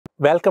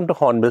Welcome to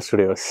Hornbill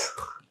Studios.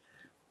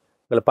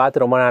 உங்களை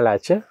பார்த்து ரொம்ப நாள்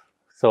ஆச்சு.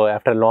 So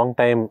after long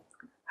time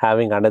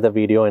having another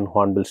video இன்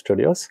Hornbill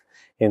Studios.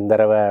 இந்த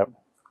தடவை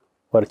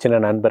ஒரு சின்ன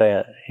நண்பரை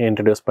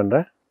இன்ட்ரடியூஸ்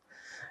பண்ணுறேன்.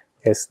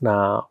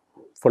 நான்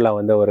ஃபுல்லாக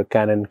வந்து ஒரு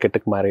Canon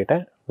கிட்டுக்கு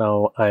மாறிட்டேன்.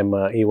 நான் ஐம்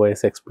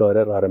EOS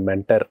எக்ஸ்ப்ளோரர் ஒரு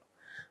mentor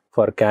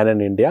for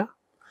Canon India.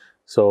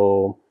 So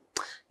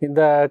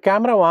இந்த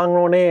கேமரா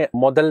வாங்கினோடனே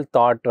முதல்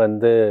தாட்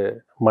வந்து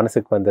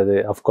மனசுக்கு வந்தது,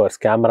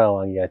 அஃப்கோர்ஸ் கேமரா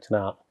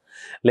வாங்கியாச்சுன்னா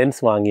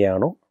லென்ஸ் வாங்கி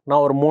ஆகணும்.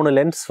 நான் ஒரு 3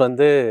 லென்ஸ்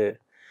வந்து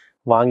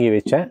வாங்கி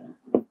வச்சேன்.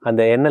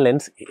 அந்த என்ன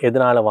லென்ஸ்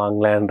எதனால்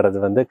வாங்கலான்றது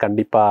வந்து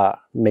கண்டிப்பாக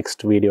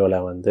நெக்ஸ்ட்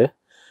வீடியோவில் வந்து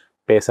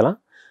பேசலாம்.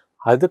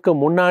 அதுக்கு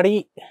முன்னாடி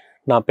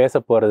நான் பேச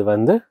போகிறது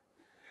வந்து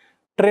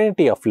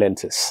ட்ரினிட்டி ஆஃப்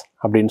லென்சஸ்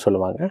அப்படின்னு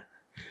சொல்லுவாங்க.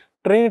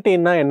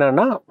 ட்ரினிட்டின்னா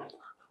என்னென்னா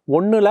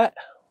 1ல்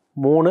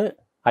 3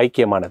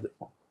 ஐக்கியமானது,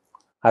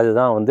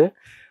 அதுதான் வந்து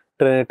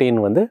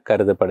ட்ரினிட்டின்னு வந்து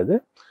கருதப்படுது.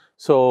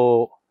 ஸோ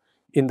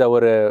இந்த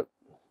ஒரு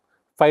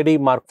 5D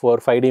Mark 4,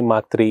 5D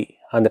Mark 3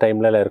 அந்த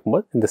டைமில்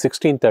இருக்கும்போது இந்த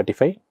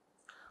 1635,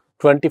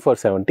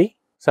 2470,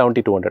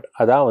 7200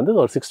 அதான் வந்து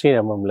ஒரு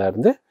 16mm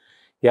இருந்து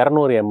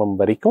 200mm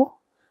வரைக்கும்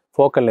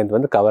ஃபோக்கல் லென்த்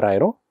வந்து கவர்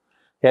ஆயிரும்.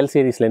 எல்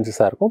சீரிஸ்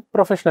லென்சஸாக இருக்கும்,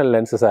 ப்ரொஃபஷனல்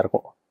லென்சஸாக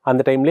இருக்கும்.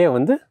 அந்த டைம்லேயே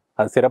வந்து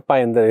அது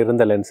சிறப்பாக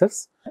இருந்த லென்சஸ்.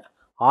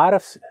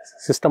 RF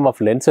சிஸ்டம்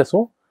ஆஃப்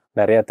லென்சஸும்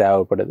நிறையா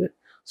தேவைப்படுது.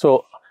 ஸோ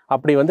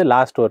அப்படி வந்து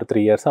லாஸ்ட் ஒரு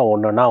 3 இயர்ஸாக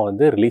ஒன்றா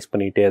வந்து ரிலீஸ்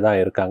பண்ணிகிட்டே தான்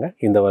இருக்காங்க.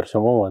 இந்த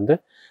வருஷமும் வந்து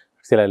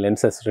சில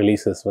லென்சஸ்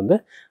ரிலீசஸ் வந்து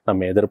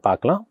நம்ம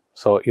எதிர்பார்க்கலாம்.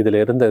 ஸோ இதில்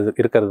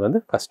இருக்கிறது வந்து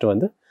ஃபஸ்ட்டு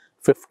வந்து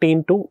 15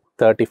 to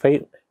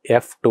 35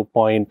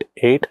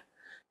 f2.8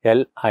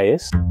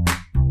 LIS.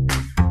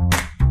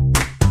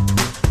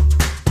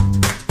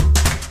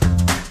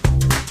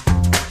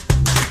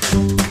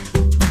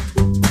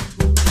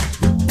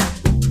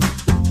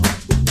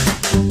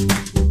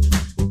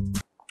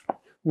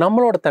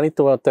 நம்மளோட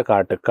தனித்துவத்தை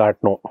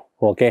காட்டணும்.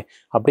 ஓகே,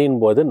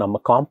 அப்படின்போது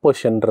நம்ம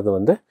காம்போசிஷன்றது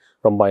வந்து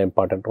ரொம்ப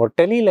இம்பார்ட்டண்ட். ஒரு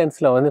டெலி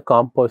லென்ஸில் வந்து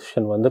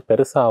காம்போசிஷன் வந்து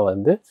பெருசாக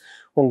வந்து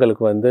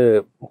உங்களுக்கு வந்து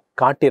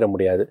காட்டிட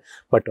முடியாது.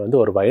 பட் வந்து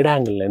ஒரு வைட்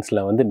ஆங்கிள்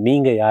லென்ஸில் வந்து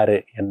நீங்கள் யார்,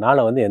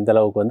 என்னால் வந்து எந்த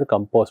அளவுக்கு வந்து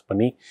கம்போஸ்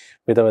பண்ணி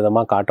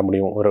விதவிதமாக காட்ட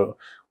முடியும்,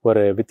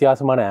 ஒரு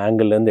வித்தியாசமான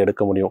ஆங்கிள்லேருந்து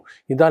எடுக்க முடியும்.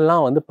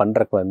 இதெல்லாம் வந்து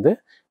பண்ணுறக்கு வந்து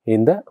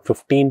இந்த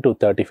 15 to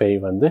 35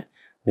 வந்து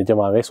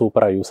நிஜமாகவே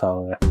சூப்பராக யூஸ்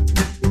ஆகுங்க.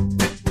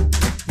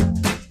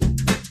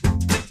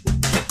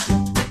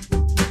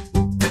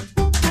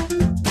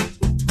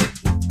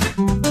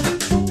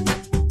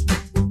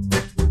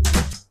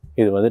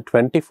 இது வந்து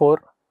 24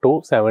 to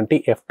 70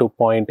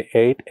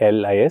 f2.8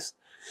 LIS.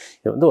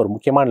 இது வந்து ஒரு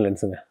முக்கியமான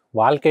லென்ஸுங்க.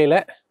 வாழ்க்கையில்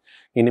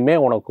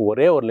இனிமேல் உனக்கு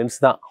ஒரே ஒரு லென்ஸ்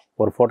தான்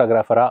ஒரு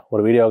ஃபோட்டோகிராஃபராக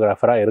ஒரு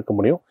வீடியோகிராஃபராக இருக்க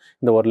முடியும்.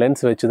 இந்த ஒரு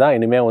லென்ஸ் வச்சு தான்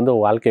இனிமேல் வந்து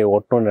வாழ்க்கையை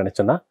ஓட்டணும்னு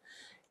நினச்சேன்னா,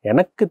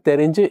 எனக்கு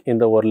தெரிஞ்சு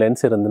இந்த ஒரு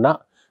லென்ஸ் இருந்துன்னா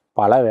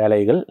பல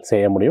வேலைகள்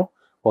செய்ய முடியும்.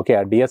 ஓகே,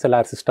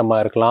 DSLR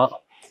சிஸ்டமாக இருக்கலாம்,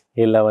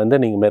 இல்லை வந்து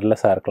நீங்கள்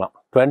மிரர்லெஸ்ஸாக இருக்கலாம்.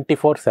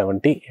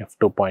 2470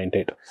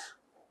 f2.8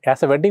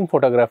 as a wedding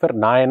photographer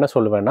நான் என்ன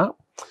சொல்லுவேன்னா,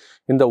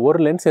 இந்த ஒரு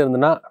லென்ஸ்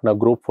இருந்துன்னா நான்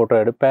குரூப் ஃபோட்டோ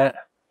எடுப்பேன்,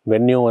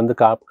 வென்யூ வந்து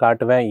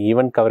காட்டுவேன்,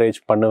 ஈவெண்ட் கவரேஜ்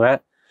பண்ணுவேன்,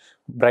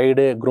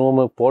 ப்ரைடு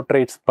க்ரூமு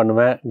போர்ட்ரேட்ஸ்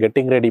பண்ணுவேன்,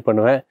 கெட்டிங் ரெடி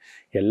பண்ணுவேன்.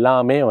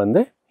 எல்லாமே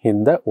வந்து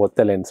இந்த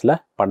ஒத்த லென்ஸில்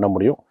பண்ண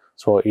முடியும்.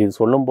 ஸோ இது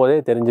சொல்லும் போதே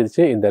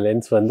தெரிஞ்சிருச்சு இந்த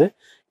லென்ஸ் வந்து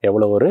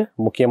எவ்வளோ ஒரு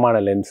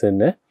முக்கியமான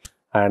லென்ஸுன்னு.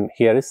 And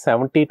here is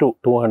 70 to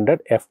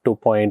 200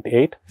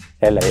 f2.8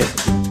 LIS.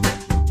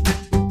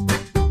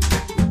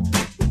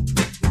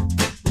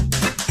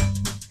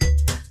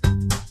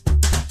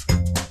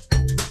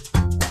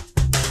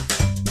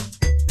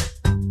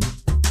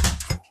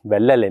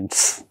 வெள்ளை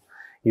லென்ஸ்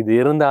இது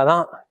இருந்தால்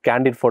தான்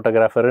கேண்டிட்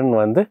ஃபோட்டோகிராஃபருன்னு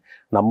வந்து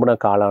நம்பின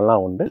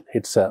காலம்லாம் உண்டு.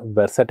 இட்ஸ் அ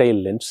வெர்சடைல்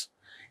லென்ஸ்,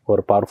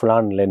 ஒரு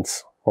பவர்ஃபுல்லான லென்ஸ்.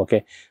 ஓகே,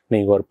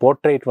 நீங்கள் ஒரு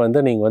போர்ட்ரேட் வந்து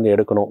நீங்கள் வந்து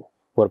எடுக்கணும்,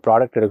 ஒரு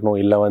ப்ராடக்ட் எடுக்கணும்,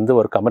 இல்லை வந்து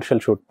ஒரு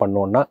கமர்ஷியல் ஷூட்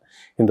பண்ணோன்னா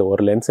இந்த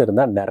ஒரு லென்ஸ்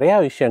இருந்தால் நிறையா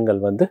விஷயங்கள்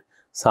வந்து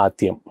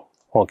சாத்தியம்.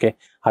 ஓகே,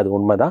 அது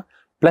உண்மை தான்.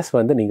 ப்ளஸ்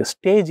வந்து நீங்கள்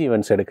ஸ்டேஜ்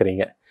ஈவெண்ட்ஸ்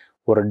எடுக்கிறீங்க,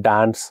 ஒரு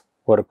டான்ஸ்,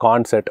 ஒரு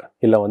கான்சர்ட்,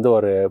 இல்லை வந்து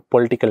ஒரு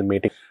பொலிட்டிக்கல்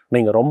மீட்டிங்,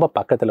 நீங்கள் ரொம்ப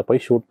பக்கத்தில்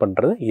போய் ஷூட்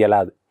பண்ணுறது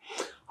இயலாது.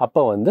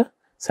 அப்போ வந்து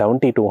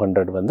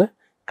 70-200 வந்து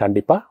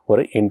கண்டிப்பாக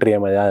ஒரு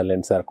இன்றியமையாத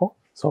லென்ஸாக இருக்கும்.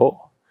 So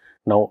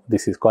now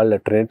this is called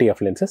Trinity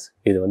of lenses.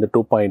 இது வந்து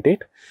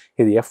 2.8.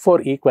 இது f4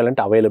 ஈக்குவலண்ட்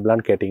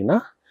அவைலபிளான்னு கேட்டிங்கன்னா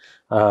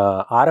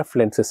RF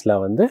லென்சஸில்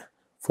வந்து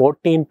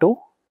 14 to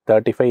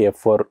 35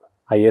 f4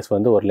 IS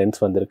வந்து ஒரு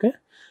லென்ஸ் வந்திருக்கு.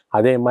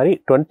 அதே மாதிரி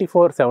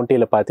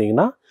 2470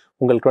 பார்த்தீங்கன்னா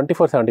உங்களுக்கு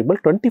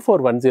 2470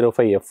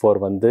 24-105 f4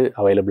 வந்து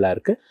அவைலபிளாக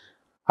இருக்குது.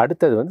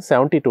 அடுத்தது வந்து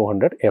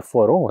 70-200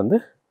 f4ம் வந்து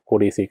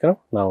கூடிய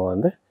சீக்கிரம் நாம்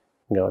வந்து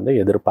இங்கே வந்து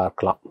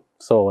எதிர்பார்க்கலாம்.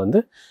 ஸோ வந்து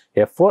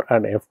f4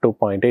 and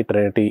f2.8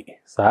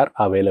 ட்ரினிட்டிஸ் are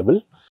available.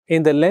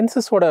 இந்த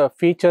லென்சஸோட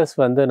ஃபீச்சர்ஸ்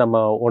வந்து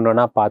நம்ம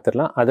ஒன்றா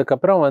பார்த்துடலாம்.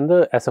 அதுக்கப்புறம் வந்து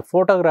ஆஸ் அ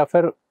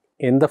ஃபோட்டோகிராஃபர்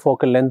எந்த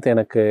ஃபோக்கல் லென்த்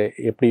எனக்கு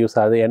எப்படி யூஸ்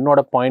ஆகுது,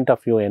 என்னோடய பாயிண்ட்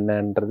ஆஃப் வியூ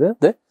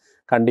என்னன்றது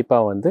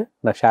கண்டிப்பாக வந்து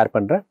நான் ஷேர்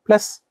பண்ணுறேன்.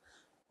 Plus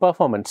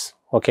performance.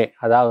 ஓகே,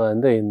 அதாவது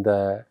வந்து இந்த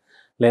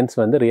லென்ஸ்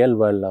வந்து ரியல்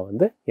வேர்ல்டில்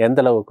வந்து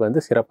எந்தளவுக்கு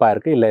வந்து சிறப்பாக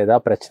இருக்குது, இல்லை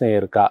ஏதாவது பிரச்சனை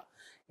இருக்கா,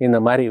 இந்த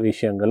மாதிரி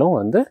விஷயங்களும்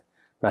வந்து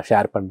நான்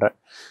ஷேர் பண்ணுறேன்.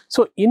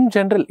 ஸோ இன்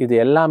ஜென்ரல் இது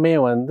எல்லாமே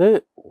வந்து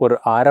ஒரு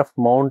RF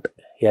mount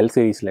L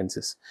series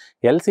lenses.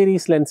 L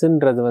series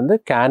லென்ஸுன்றது வந்து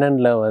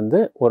கேனனில் வந்து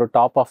ஒரு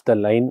டாப் ஆஃப் த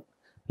லைன்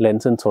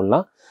லென்ஸுன்னு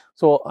சொல்லலாம்.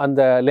 ஸோ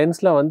அந்த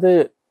லென்ஸில் வந்து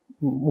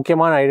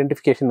முக்கியமான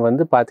ஐடென்டிஃபிகேஷன்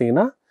வந்து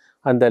பார்த்தீங்கன்னா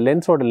அந்த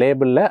லென்ஸோட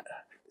லேபிளில்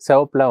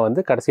சிவப்பில் வந்து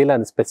கடைசியில்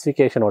அந்த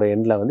ஸ்பெசிஃபிகேஷனோட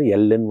எண்டில் வந்து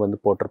எல்லுன்னு வந்து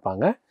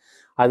போட்டிருப்பாங்க.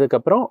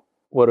 அதுக்கப்புறம்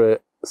ஒரு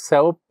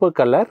சிவப்பு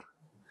கலர்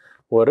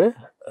ஒரு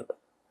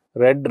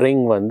ரெட்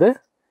ரிங் வந்து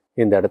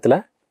இந்த இடத்துல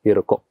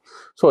இருக்கும்.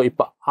 ஸோ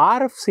இப்போ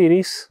RF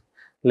சீரீஸ்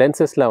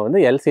லென்சஸில் வந்து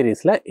எல்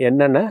சீரீஸில்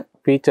என்னென்ன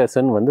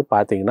ஃபீச்சர்ஸ்ன்னு வந்து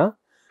பார்த்தீங்கன்னா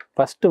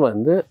ஃபஸ்ட்டு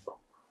வந்து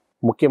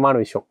முக்கியமான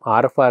விஷயம்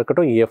RFஆக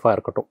இருக்கட்டும் EFஆக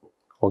இருக்கட்டும்,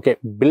 ஓகே,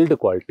 பில்டு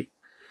குவாலிட்டி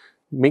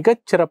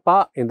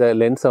மிகச்சிறப்பாக இந்த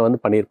லென்ஸை வந்து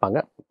பண்ணியிருப்பாங்க.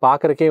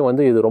 பார்க்குறக்கே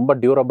வந்து இது ரொம்ப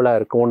டியூரபிளாக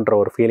இருக்கும்ன்ற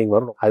ஒரு ஃபீலிங்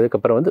வரும்.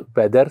 அதுக்கப்புறம் வந்து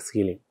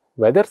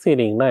வெதர்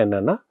சீலிங்னா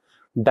என்னென்னா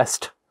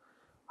டஸ்ட்,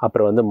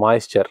 அப்புறம் வந்து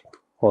மாய்ஸ்சர்,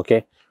 ஓகே,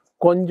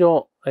 கொஞ்சம்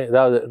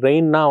ஏதாவது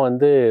ரெயின்னா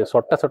வந்து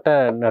சொட்ட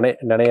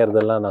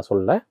நனையிறதெல்லாம் நான்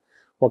சொல்லலை,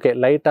 ஓகே,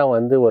 லைட்டாக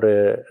வந்து ஒரு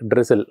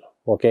ட்ரிசில்,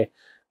 ஓகே,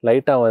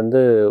 லைட்டாக வந்து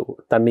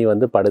தண்ணி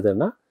வந்து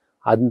படுதுன்னா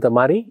அந்த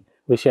மாதிரி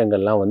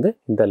விஷயங்கள்லாம் வந்து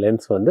இந்த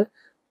லென்ஸ் வந்து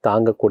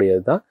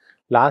தாங்கக்கூடியது தான்.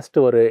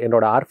 லாஸ்ட்டு ஒரு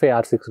என்னோடய R5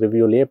 R6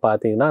 ரிவ்யூலேயே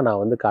பார்த்தீங்கன்னா நான்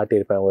வந்து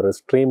காட்டியிருப்பேன். ஒரு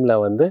ஸ்ட்ரீமில்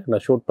வந்து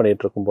நான் ஷூட்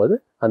பண்ணிகிட்டு இருக்கும்போது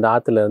அந்த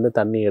ஆற்றுலேருந்து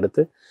தண்ணி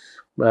எடுத்து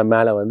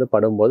மேலே வந்து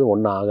படும்போது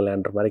ஒன்றும்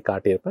ஆகலைன்ற மாதிரி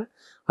காட்டியிருப்பேன்.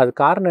 அது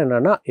காரணம்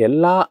என்னென்னா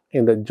எல்லா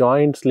இந்த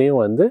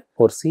ஜாயிண்ட்ஸ்லேயும் வந்து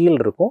ஒரு சீல்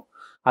இருக்கும்.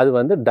 அது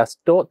வந்து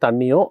டஸ்ட்டோ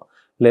தண்ணியோ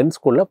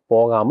லென்ஸ்குள்ளே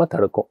போகாமல்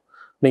தடுக்கும்.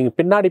 நீங்கள்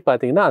பின்னாடி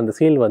பார்த்தீங்கன்னா அந்த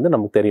சீல் வந்து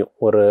நமக்கு தெரியும்,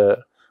 ஒரு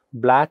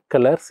பிளாக்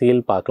கலர்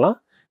சீல் பார்க்கலாம்.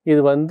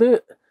 இது வந்து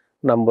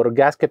நம்ம ஒரு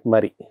கேஸ்கெட்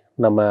மாதிரி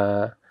நம்ம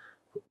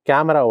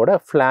கேமராவோட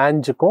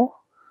ஃப்ளாஞ்சுக்கும்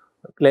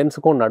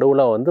லென்ஸுக்கும்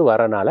நடுவில் வந்து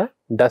வரனால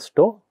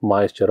டஸ்ட்டோ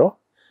மாய்ஸ்சரோ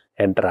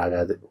என்டர்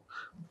ஆகாது.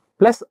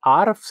 ப்ளஸ்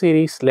RF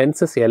சீரீஸ்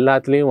லென்சஸ்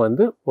எல்லாத்துலேயும்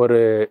வந்து ஒரு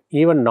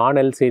ஈவன்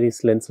நான்-L சீரீஸ்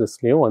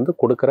லென்சஸ்லேயும் வந்து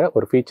கொடுக்குற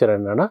ஒரு ஃபீச்சர்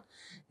என்னென்னா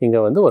இங்கே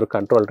வந்து ஒரு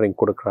கண்ட்ரோல் ரிங்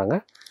கொடுக்குறாங்க.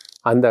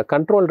 அந்த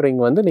கண்ட்ரோல்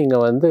ரிங் வந்து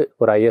நீங்கள் வந்து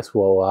ஒரு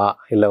ISOவா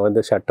இல்லை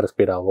வந்து ஷட்டர்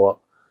ஸ்பீடாவோ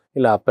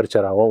இல்லை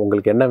அப்பர்ச்சராவோ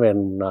உங்களுக்கு என்ன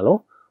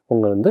வேணும்னாலும்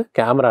உங்கள் வந்து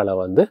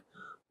கேமராவில் வந்து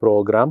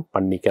ப்ரோக்ராம்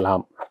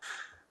பண்ணிக்கலாம்.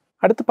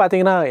 அடுத்து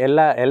பார்த்தீங்கன்னா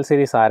எல்லா L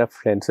series RF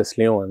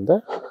லென்சஸ்லேயும் வந்து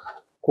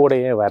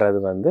கூடையே வர்றது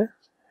வந்து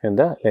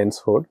இந்த லென்ஸ்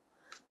ஹூட்.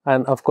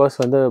 அண்ட் அஃப்கோர்ஸ்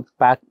வந்து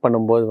பேக்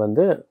பண்ணும்போது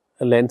வந்து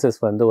லென்சஸ்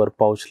வந்து ஒரு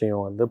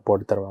பவுச்லேயும் வந்து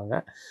போட்டு தருவாங்க.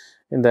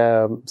 இந்த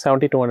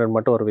 70-200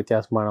 மட்டும் ஒரு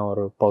வித்தியாசமான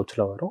ஒரு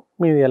பவுச்சில் வரும்,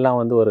 மீதி எல்லாம்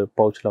வந்து ஒரு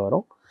பவுச்சில்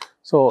வரும்.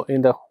 ஸோ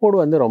இந்த ஹூட்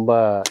வந்து ரொம்ப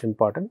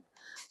இம்பார்ட்டன்ட்.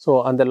 ஸோ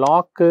அந்த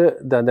லாக்கு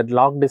அந்த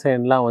லாக்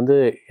டிசைன்லாம் வந்து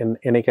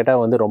என்னை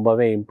கேட்டால் வந்து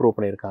ரொம்பவே இம்ப்ரூவ்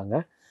பண்ணியிருக்காங்க.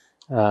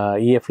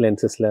 EF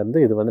லென்சஸ்லேருந்து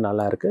இது வந்து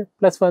நல்லாயிருக்கு.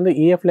 ப்ளஸ் வந்து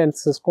EF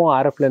லென்சஸ்க்கும்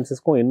RF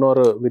லென்சஸ்க்கும்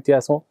இன்னொரு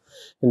வித்தியாசம்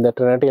இந்த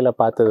ட்ரினிட்டியில்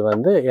பார்த்தது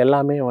வந்து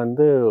எல்லாமே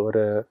வந்து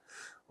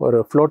ஒரு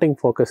ஃப்ளோட்டிங்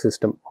ஃபோக்கஸ்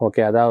சிஸ்டம்,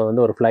 ஓகே, அதாவது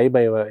வந்து ஒரு fly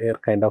by air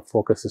kind of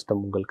focus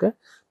system. உங்களுக்கு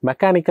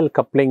மெக்கானிக்கல்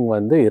கப்ளிங்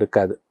வந்து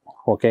இருக்காது,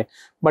 ஓகே,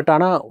 பட்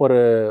ஆனால் ஒரு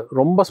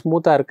ரொம்ப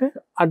ஸ்மூத்தாக இருக்குது.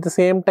 அட் த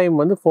சேம் டைம்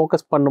வந்து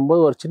ஃபோக்கஸ்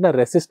பண்ணும்போது ஒரு சின்ன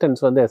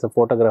ரெசிஸ்டன்ஸ் வந்து ஆஸ் அ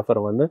ஃபோட்டோகிராஃபர்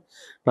வந்து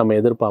நம்ம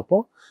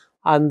எதிர்பார்ப்போம்.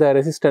 அந்த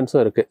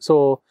ரெசிஸ்டன்ஸும் இருக்குது. ஸோ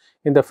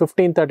இந்த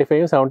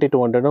 15-35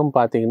 70-200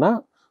 பார்த்தீங்கன்னா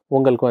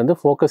உங்களுக்கு வந்து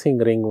ஃபோக்கஸிங்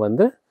ரிங்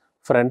வந்து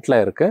ஃப்ரண்ட்டில்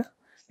இருக்குது.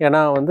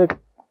 ஏன்னா வந்து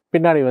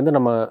பின்னாடி வந்து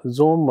நம்ம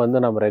ஜூம் வந்து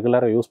நம்ம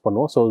ரெகுலராக யூஸ்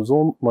பண்ணுவோம். ஸோ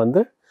ஜூம்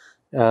வந்து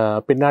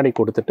பின்னாடி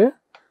கொடுத்துட்டு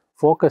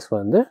ஃபோக்கஸ்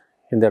வந்து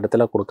இந்த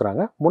இடத்துல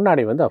கொடுக்குறாங்க.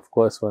 முன்னாடி வந்து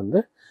அஃப்கோர்ஸ் வந்து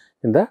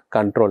இந்த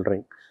கண்ட்ரோல்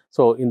ரிங்.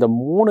 ஸோ இந்த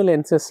 3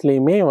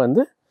 லென்சஸ்லேயுமே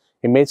வந்து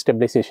இமேஜ்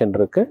ஸ்டெபிலைசேஷன்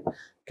இருக்குது.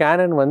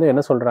 கேனன் வந்து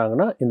என்ன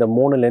சொல்கிறாங்கன்னா இந்த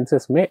 3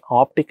 லென்சஸுமே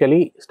ஆப்டிக்கலி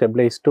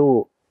ஸ்டெபிலைஸ் டு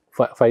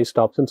 5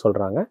 ஸ்டாப்ஸ்ன்னு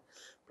சொல்கிறாங்க.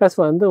 ப்ளஸ்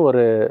வந்து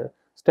ஒரு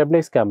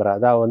ஸ்டெபிலைஸ் கேமரா,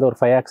 அதாவது வந்து ஒரு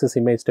 5 axis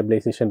இமேஜ்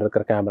ஸ்டெபிலைசேஷன்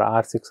இருக்கிற கேமரா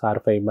R6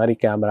 R5 மாதிரி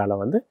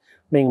கேமராவில் வந்து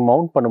நீங்கள்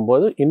மவுண்ட்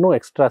பண்ணும்போது இன்னும்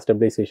எக்ஸ்ட்ரா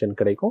ஸ்டெபிலைசேஷன்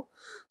கிடைக்கும்.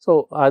 ஸோ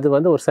அது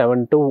வந்து ஒரு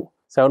 7 to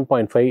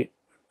 7.5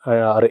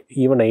 ஆர்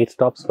ஈவன் 8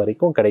 ஸ்டாப்ஸ்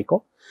வரைக்கும்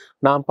கிடைக்கும்.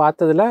 நான்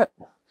பார்த்ததில்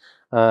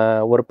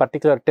ஒரு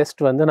பர்டிகுலர்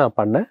டெஸ்ட் வந்து நான்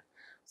பண்ணேன்.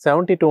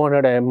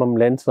 70-200 mm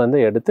லென்ஸ் வந்து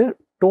எடுத்து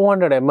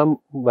 200 mm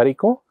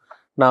வரைக்கும்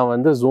நான்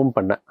வந்து ஜூம்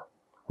பண்ணேன்,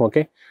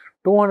 ஓகே.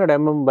 200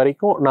 mm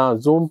வரைக்கும் நான்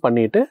ஜூம்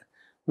பண்ணிவிட்டு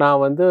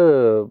நான் வந்து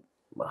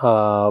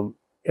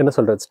என்ன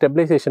சொல்கிறது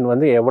ஸ்டெபிலைசேஷன்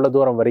வந்து எவ்வளோ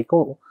தூரம்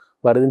வரைக்கும்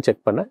வருதுன்னு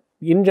செக் பண்ணேன்.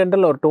 இன்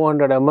ஜென்ரல் ஒரு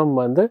 200 mm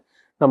வந்து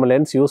நம்ம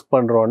லென்ஸ் யூஸ்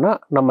பண்ணுறோன்னா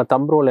நம்ம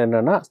தம்ப் ரூல்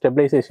என்னென்னா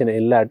ஸ்டெபிலைசேஷன்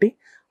இல்லாட்டி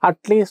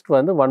அட்லீஸ்ட்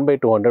வந்து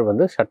 1/200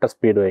 வந்து ஷட்டர்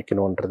ஸ்பீடு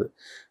வைக்கணுன்றது.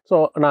 ஸோ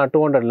நான்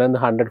 200லேருந்து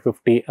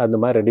 150 அந்த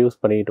மாதிரி ரெடியூஸ்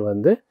பண்ணிட்டு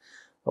வந்து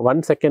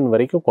 1 செகண்ட்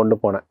வரைக்கும் கொண்டு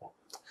போனேன்.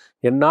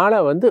 என்னால்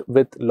வந்து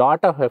வித்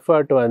லாட் ஆஃப்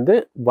எஃபர்ட் வந்து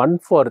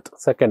 1/4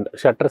 செகண்ட்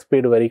ஷட்டர்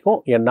ஸ்பீடு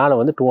வரைக்கும் என்னால்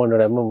வந்து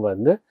 200 mm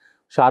வந்து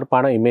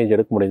ஷார்ப்பான இமேஜ்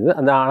எடுக்க முடியுது.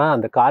 ஆனால்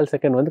அந்த 1/4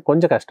 செகண்ட் வந்து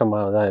கொஞ்சம்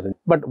கஷ்டமாக தான்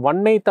இருந்துச்சு. பட்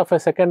 1/8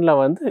 செகண்டில்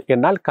வந்து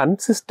என்னால்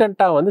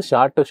கன்சிஸ்டண்ட்டாக வந்து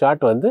ஷார்ட் டு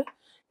ஷார்ட் வந்து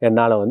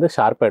என்னால் வந்து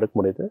ஷார்ப்பாக எடுக்க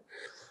முடியுது.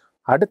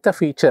 அடுத்த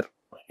ஃபீச்சர்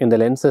இந்த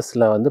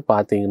லென்சஸில் வந்து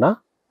பார்த்தீங்கன்னா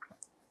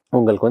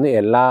உங்களுக்கு வந்து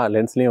எல்லா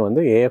லென்ஸ்லேயும்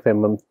வந்து AF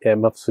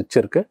MF ஸ்விட்ச்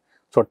இருக்குது.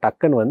 ஸோ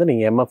டக்குன்னு வந்து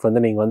நீங்கள் MF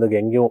வந்து நீங்கள் வந்து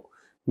எங்கேயும்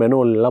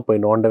மெனுவிலலாம்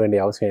போய் நோண்ட வேண்டிய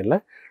அவசியம் இல்லை.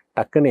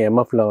 டக்குன்னு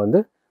MFல வந்து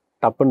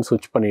டப்புன்னு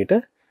ஸ்விட்ச் பண்ணிவிட்டு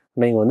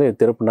நீங்கள் வந்து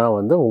திருப்பினா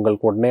வந்து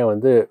உங்களுக்கு உடனே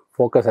வந்து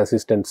ஃபோக்கஸ்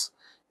அசிஸ்டன்ஸ்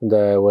இந்த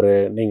ஒரு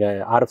நீங்கள்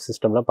ஆர்எஃப்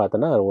சிஸ்டம்லாம்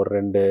பார்த்தோன்னா ஒரு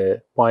 2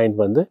 பாயிண்ட்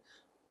வந்து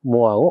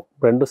மூவ் ஆகும்,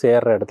 ரெண்டும்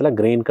சேர்கிற இடத்துல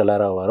க்ரீன்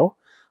கலராக வரும்.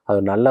 அது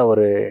நல்ல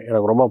ஒரு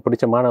எனக்கு ரொம்ப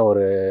பிடிச்சமான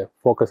ஒரு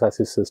focus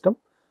assist system.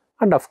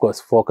 And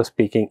of course focus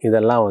speaking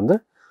இதெல்லாம் வந்து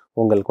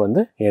உங்களுக்கு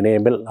வந்து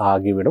எனேபிள்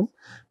ஆகிவிடும்.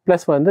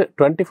 ப்ளஸ் வந்து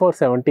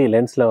 2470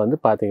 லென்ஸில் வந்து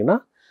பார்த்தீங்கன்னா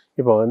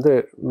இப்போ வந்து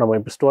நம்ம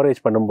இப்போ ஸ்டோரேஜ்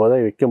பண்ணும்போதோ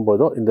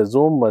வைக்கும்போதும் இந்த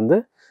ஜூம் வந்து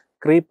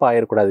க்ரீப்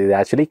ஆகிடக்கூடாது. இது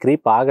ஆக்சுவலி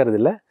க்ரீப்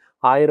ஆகிறதில்ல,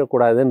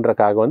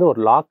 ஆகிடக்கூடாதுன்றக்காக வந்து ஒரு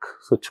லாக்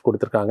சுவிட்ச்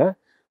கொடுத்துருக்காங்க.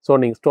 ஸோ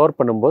நீங்கள் ஸ்டோர்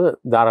பண்ணும்போது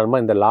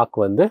தாராளமாக இந்த லாக்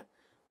வந்து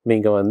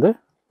நீங்கள் வந்து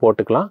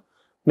போட்டுக்கலாம்.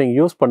 நீங்கள்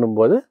யூஸ்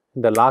பண்ணும்போது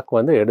இந்த லாக்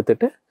வந்து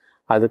எடுத்துகிட்டு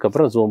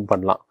அதுக்கப்புறம் ஜூம்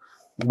பண்ணலாம்.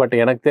 பட்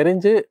எனக்கு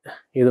தெரிஞ்சு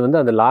இது வந்து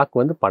அந்த லாக்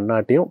வந்து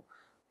பண்ணாட்டியும்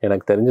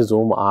எனக்கு தெரிஞ்சு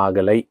ஜூம்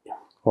ஆகலை.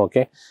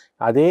 ஓகே,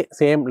 அதே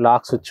சேம்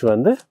லாக் சுவிட்ச்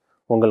வந்து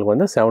உங்களுக்கு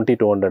வந்து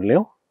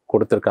 70-200லேயும்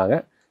கொடுத்துருக்காங்க.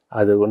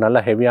 அது நல்ல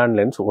ஹெவியான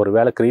லென்ஸ், ஒரு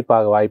வேளை க்ரீப்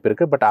ஆக வாய்ப்பு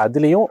இருக்குது. பட்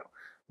அதுலேயும்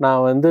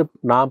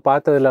நான்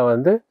பார்த்ததில்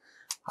வந்து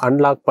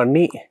அன்லாக்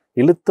பண்ணி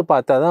இழுத்து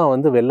பார்த்தா தான்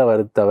வந்து வெளில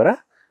வருது தவிர,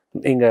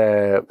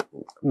 நீங்கள்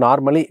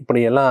நார்மலி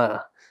இப்படியெல்லாம்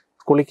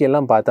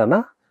குலுக்கியெல்லாம் பார்த்தோன்னா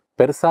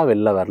பெருசாக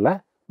வெளில வரல.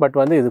 பட்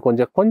வந்து இது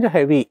கொஞ்சம்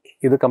ஹெவி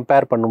இது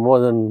கம்பேர்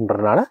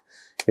பண்ணும்போதுன்றனால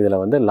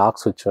இதில் வந்து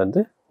லாக் சுவிட்ச்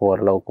வந்து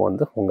ஓரளவுக்கு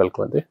வந்து உங்களுக்கு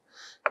வந்து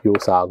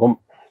யூஸ் ஆகும்.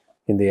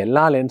 இந்த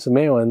எல்லா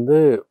லென்ஸுமே வந்து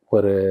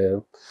ஒரு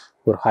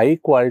ஹை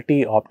குவாலிட்டி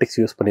ஆப்டிக்ஸ்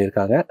யூஸ்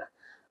பண்ணியிருக்காங்க.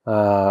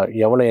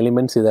 எவ்வளோ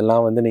எலிமெண்ட்ஸ்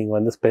இதெல்லாம் வந்து நீங்கள்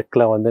வந்து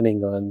ஸ்பெக்கில் வந்து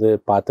நீங்கள் வந்து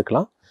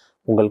பார்த்துக்கலாம்.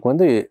 உங்களுக்கு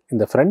வந்து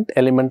இந்த ஃப்ரண்ட்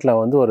எலிமெண்ட்டில்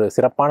வந்து ஒரு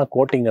சிறப்பான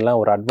கோட்டிங் எல்லாம்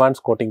ஒரு அட்வான்ஸ்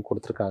கோட்டிங்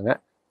கொடுத்துருக்காங்க.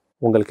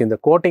 உங்களுக்கு இந்த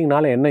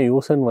கோட்டிங்னால என்ன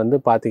யூஸ்ன்னு வந்து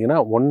பார்த்தீங்கன்னா,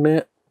 ஒன்று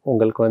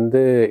உங்களுக்கு வந்து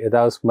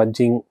ஏதாவது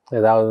ஸ்மட்ஜிங்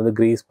ஏதாவது வந்து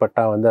க்ரீஸ்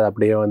பட்டால் வந்து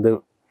அப்படியே வந்து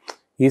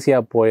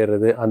ஈஸியாக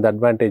போயிடுறது, அந்த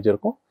அட்வான்டேஜ்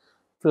இருக்கும்.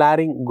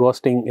 ஃப்ளாரிங்,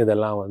 கோஸ்டிங்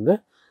இதெல்லாம் வந்து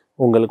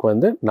உங்களுக்கு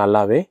வந்து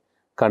நல்லாவே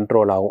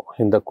கண்ட்ரோல் ஆகும்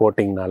இந்த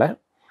கோட்டிங்னால்.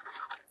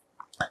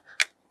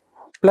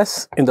 ப்ளஸ்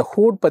இந்த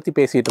ஹூட் பற்றி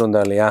பேசிகிட்டு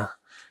இருந்தோம் இல்லையா,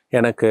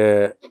 எனக்கு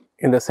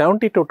இந்த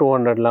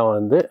 70-200லாம்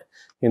வந்து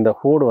இந்த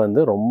ஹூட்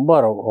வந்து ரொம்ப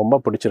ரொம்ப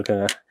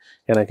பிடிச்சிருக்குங்க.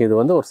 எனக்கு இது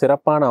வந்து ஒரு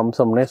சிறப்பான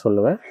அம்சம்னே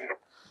சொல்லுவேன்.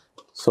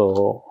 ஸோ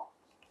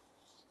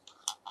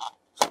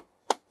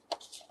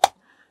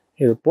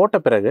இது போட்ட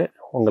பிறகு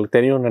உங்களுக்கு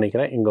தெரியும்னு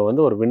நினைக்கிறேன், இங்கே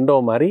வந்து ஒரு விண்டோ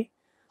மாதிரி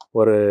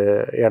ஒரு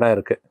இடம்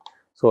இருக்குது.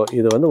 ஸோ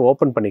இது வந்து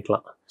ஓப்பன்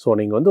பண்ணிக்கலாம். ஸோ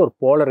நீங்கள் வந்து ஒரு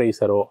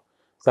போலரைசரோ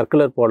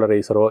சர்க்குலர்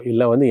போலரைசரோ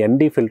இல்லை வந்து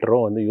என்டி ஃபில்டரோ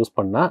வந்து யூஸ்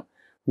பண்ணால்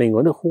நீங்கள்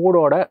வந்து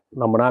ஹூடோட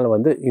நம்மளால்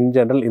வந்து இன்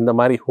ஜென்ரல் இந்த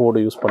மாதிரி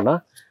ஹூடு யூஸ்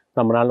பண்ணால்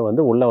நம்மளால்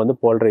வந்து உள்ளே வந்து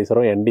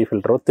போலரைசரோ என்டி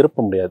ஃபில்டரோ திருப்ப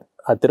முடியாது.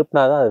 அது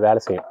திருப்பினா தான் அது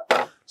வேலை செய்யும்.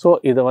 ஸோ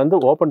இதை வந்து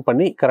ஓப்பன்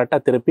பண்ணி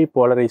கரெக்டாக திருப்பி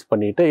போலரைஸ்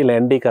பண்ணிவிட்டு இல்லை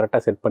என்டி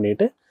கரெக்டாக செட்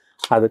பண்ணிவிட்டு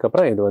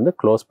அதுக்கப்புறம் இது வந்து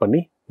க்ளோஸ் பண்ணி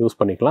யூஸ்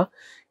பண்ணிக்கலாம்.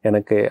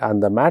 எனக்கு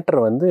அந்த மேட்டர்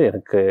வந்து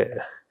எனக்கு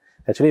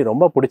ஆக்சுவலி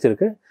ரொம்ப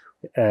பிடிச்சிருக்கு.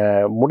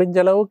 முடிஞ்ச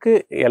அளவுக்கு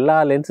எல்லா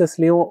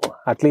லென்சஸ்லேயும்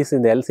அட்லீஸ்ட்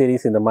இந்த எல்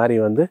சீரிஸ் இந்த மாதிரி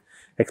வந்து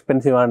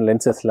எக்ஸ்பென்சிவான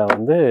லென்சஸில்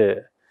வந்து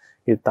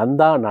இது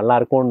தந்தால்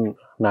நல்லாயிருக்கும்னு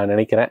நான்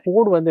நினைக்கிறேன்.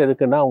 ஹூட் வந்து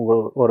எதுக்குன்னா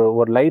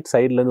ஒரு லைட்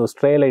சைட்லேருந்து ஒரு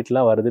ஸ்ட்ரே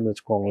லைட்லாம் வருதுன்னு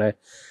வச்சுக்கோங்களேன்.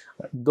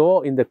 தோ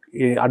இந்த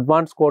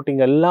அட்வான்ஸ்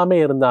கோட்டிங் எல்லாமே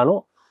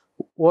இருந்தாலும்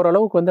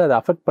ஓரளவுக்கு வந்து அதை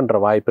அஃபெக்ட் பண்ணுற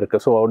வாய்ப்பு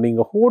இருக்குது. ஸோ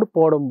நீங்கள் ஹூட்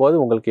போடும்போது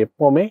உங்களுக்கு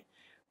எப்போவுமே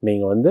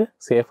நீங்கள் வந்து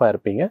சேஃபாக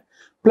இருப்பீங்க.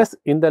 ப்ளஸ்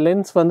இந்த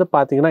லென்ஸ் வந்து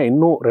பார்த்தீங்கன்னா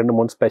இன்னும்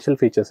 2-3 ஸ்பெஷல்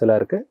ஃபீச்சர்ஸ் எல்லாம்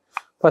இருக்குது.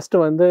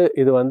 ஃபஸ்ட்டு வந்து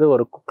இது வந்து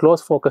ஒரு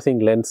க்ளோஸ்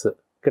ஃபோக்கஸிங் லென்ஸு.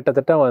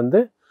 கிட்டத்தட்ட வந்து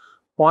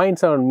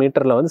 0.7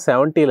 மீட்டரில் வந்து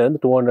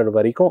 70லேருந்து 200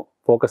 வரைக்கும்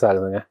ஃபோக்கஸ்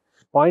ஆகுதுங்க.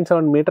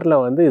 0.7 மீட்டரில்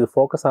வந்து இது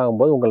ஃபோக்கஸ்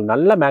ஆகும்போது உங்களுக்கு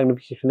நல்ல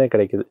மேக்னிஃபிகேஷனே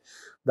கிடைக்குது.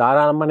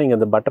 தாராளமாக நீங்கள்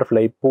இந்த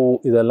பட்டர்ஃப்ளை, பூ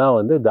இதெல்லாம்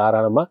வந்து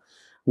தாராளமாக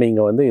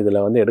நீங்கள் வந்து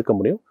இதில் வந்து எடுக்க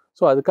முடியும்.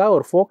 ஸோ அதுக்காக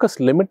ஒரு ஃபோக்கஸ்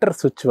லிமிட்டர்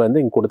சுவிட்ச் வந்து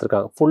இங்கே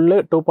கொடுத்துருக்காங்க. Full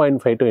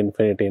 2.5 to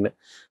infinity.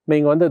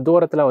 நீங்கள் வந்து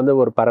தூரத்தில் வந்து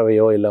ஒரு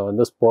பறவையோ இல்லை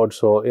வந்து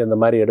ஸ்போர்ட்ஸோ இந்த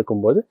மாதிரி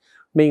எடுக்கும்போது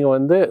நீங்கள்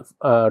வந்து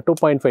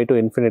 2.5 to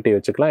infinity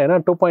வச்சுக்கலாம். ஏன்னா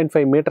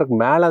 2.5 மீட்டருக்கு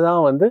மேலே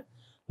தான் வந்து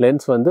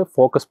லென்ஸ் வந்து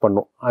ஃபோக்கஸ்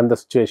பண்ணும் அந்த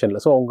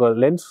சுச்சுவேஷனில். ஸோ உங்கள்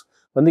லென்ஸ்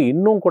வந்து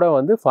இன்னும் கூட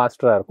வந்து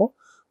ஃபாஸ்டராக இருக்கும்.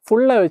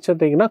 ஃபுல்லாக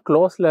வச்சுட்டிங்கன்னா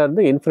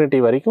க்ளோஸ்லேருந்து இன்ஃபினிட்டி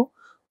வரைக்கும்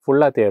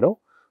ஃபுல்லாக தேடும்.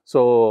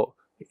 ஸோ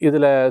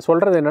இதில்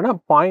சொல்கிறது என்னென்னா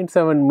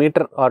 0.7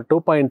 மீட்டர் ஆர்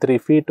 2.3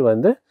 ஃபீட்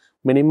வந்து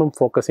மினிமம்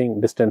ஃபோக்கஸிங்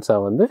டிஸ்டன்ஸாக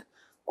வந்து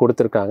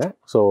கொடுத்துருக்காங்க.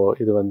 ஸோ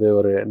இது வந்து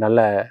ஒரு நல்ல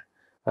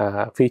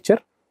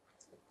ஃபீச்சர்.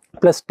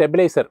 ப்ளஸ்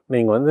ஸ்டெபிலைசர்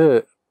நீங்கள் வந்து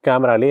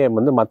கேமராலேயே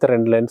வந்து மற்ற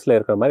 2 லென்ஸில்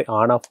இருக்கிற மாதிரி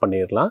ஆன் ஆஃப்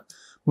பண்ணிடலாம்.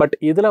 பட்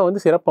இதில் வந்து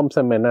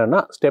சிறப்பம்சம் என்னென்னா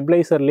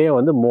ஸ்டெபிலைசர்லேயே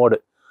வந்து மோடு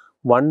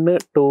 1,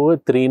 2,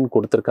 3ன்னு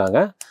கொடுத்துருக்காங்க.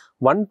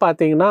 1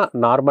 பார்த்தீங்கன்னா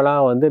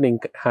நார்மலாக வந்து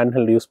நீங்கள்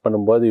ஹேண்ட்ஹெல்ட் யூஸ்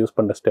பண்ணும்போது யூஸ்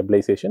பண்ணுற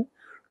ஸ்டெபிலைசேஷன்.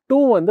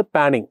 2 வந்து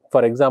பேனிங்.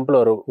 ஃபார் எக்ஸாம்பிள்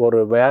ஒரு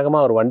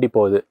வேகமாக ஒரு வண்டி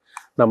போகுது,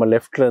 நம்ம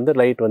லெஃப்ட்லேருந்து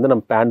ரைட் வந்து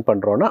நம்ம பேன்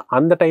பண்ணுறோன்னா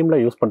அந்த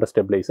டைமில் யூஸ் பண்ணுற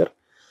ஸ்டெபிலைசர்.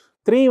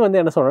 3 வந்து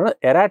என்ன சொல்கிறோன்னா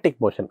எராட்டிக்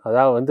மோஷன்,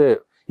 அதாவது வந்து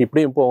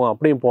இப்படியும் போகும்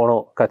அப்படியும்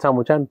போகணும் கச்சா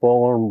முச்சான்னு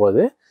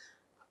போகும்போது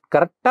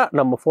கரெக்டாக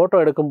நம்ம ஃபோட்டோ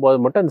எடுக்கும்போது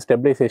மட்டும் அந்த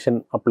ஸ்டெபிலைசேஷன்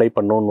அப்ளை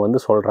பண்ணணுன்னு வந்து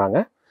சொல்கிறாங்க.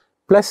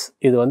 ப்ளஸ்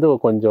இது வந்து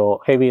கொஞ்சம்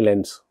ஹெவி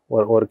லென்ஸ்,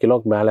 ஒரு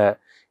கிலோக்கு மேலே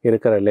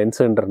இருக்கிற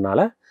லென்ஸுன்றதுனால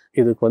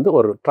இதுக்கு வந்து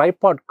ஒரு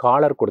ட்ரைபாட்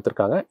காலர்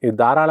கொடுத்துருக்காங்க. இது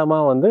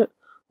தாராளமாக வந்து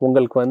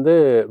உங்களுக்கு வந்து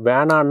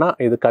வேணான்னா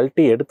இது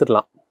கழட்டி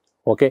எடுத்துடலாம்.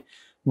 ஓகே,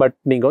 பட்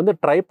நீங்கள் வந்து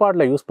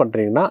ட்ரைபாடில் யூஸ்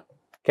பண்ணுறீங்கன்னா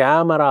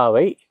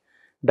கேமராவை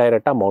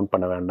டைரெக்டாக மவுண்ட்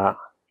பண்ண வேண்டாம்,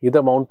 இதை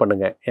மவுண்ட்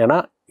பண்ணுங்கள். ஏன்னா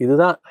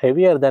இதுதான்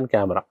ஹெவியர் தேன்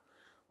கேமரா.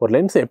 ஒரு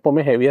லென்ஸ்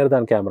எப்போவுமே ஹெவியர்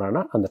தான்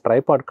கேமரானா அந்த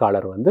ட்ரைபாட்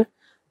காலர் வந்து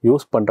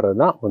யூஸ் பண்ணுறது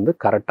தான் வந்து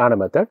கரெக்டான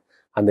மெத்தட்.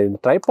 அந்த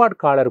ட்ரைபாட்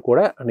காலர் கூட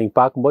நீங்கள்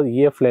பார்க்கும்போது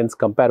இஎஃப் லென்ஸ்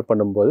கம்பேர்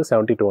பண்ணும்போது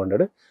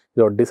 70-200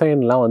 இதோட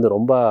டிசைன்லாம் வந்து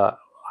ரொம்ப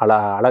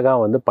அழகாக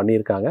வந்து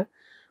பண்ணியிருக்காங்க.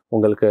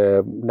 உங்களுக்கு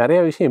நிறைய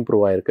விஷயம்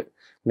இம்ப்ரூவ் ஆகிருக்கு.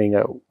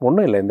 நீங்கள்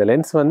ஒன்றும் இல்லை, இந்த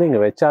லென்ஸ் வந்து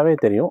இங்கே வச்சாவே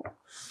தெரியும்.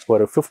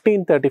 ஒரு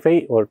 15-35,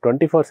 ஒரு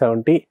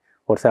 24-70,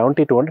 ஒரு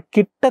 70-200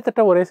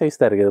 கிட்டத்தட்ட ஒரே சைஸ்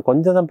தான் இருக்குது,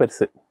 கொஞ்சம் தான்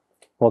பெருசு.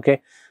 ஓகே,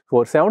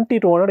 ஒரு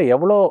 70-200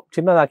 எவ்வளோ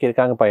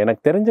சின்னதாக்கியிருக்காங்கப்பா.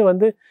 எனக்கு தெரிஞ்சு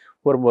வந்து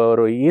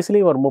ஒரு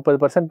ஈஸிலி ஒரு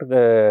 30%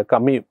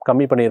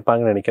 கம்மி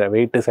பண்ணியிருப்பாங்கன்னு நினைக்கிறேன்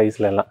வெயிட்டு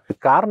சைஸ்லலாம்.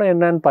 காரணம்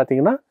என்னன்னு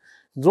பார்த்தீங்கன்னா,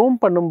 ஜூம்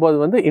பண்ணும்போது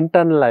வந்து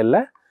இன்டர்னலாக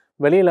இல்லை,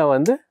 வெளியில்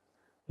வந்து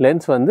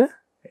லென்ஸ் வந்து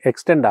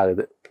எக்ஸ்டெண்ட்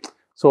ஆகுது.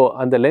 ஸோ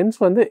அந்த லென்ஸ்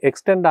வந்து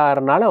எக்ஸ்டெண்ட்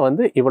ஆகிறனால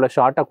வந்து இவ்வளோ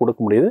ஷார்ட்டாக கொடுக்க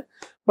முடியுது.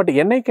 பட்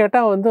என்னை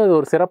கேட்டால் வந்து அது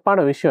ஒரு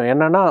சிறப்பான விஷயம்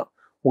என்னென்னா,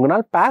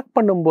 உங்களால் பேக்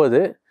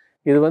பண்ணும்போது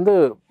இது வந்து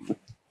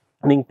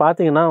நீங்கள்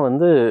பார்த்தீங்கன்னா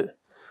வந்து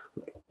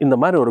இந்த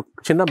மாதிரி ஒரு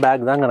சின்ன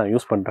பேக் தாங்க நான்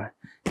யூஸ் பண்ணுறேன்.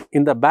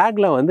 இந்த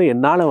பேக்கில் வந்து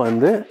என்னால்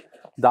வந்து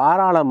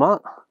தாராளமாக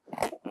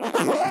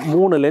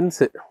 3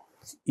 லென்ஸு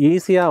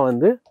ஈஸியாக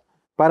வந்து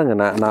பாருங்கள்,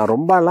 நான்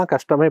ரொம்பலாம்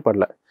கஷ்டமே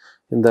படல.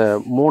 இந்த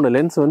 3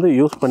 லென்ஸ் வந்து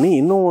யூஸ் பண்ணி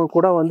இன்னும்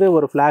கூட வந்து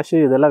ஒரு ஃப்ளாஷு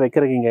இதெல்லாம்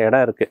வைக்கிறதுக்கு இங்கே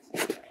இடம் இருக்குது.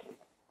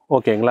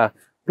 ஓகேங்களா?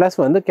 ப்ளஸ்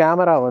வந்து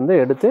கேமரா வந்து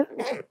எடுத்து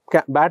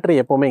பேட்ரி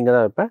எப்போவுமே இங்கே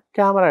தான் வைப்பேன்.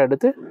 கேமரா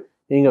எடுத்து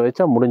இங்கே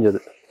வச்சா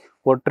முடிஞ்சது.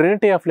 ஒரு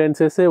ட்ரினிட்டி ஆஃப்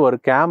லென்சஸ்ஸு, ஒரு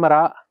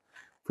கேமரா,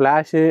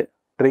 ஃப்ளாஷு,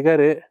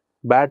 ட்ரிகரு,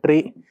 பேட்ரி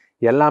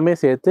எல்லாமே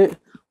சேர்த்து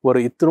ஒரு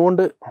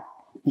இத்தினோண்டு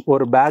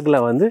ஒரு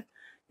பேக்கில் வந்து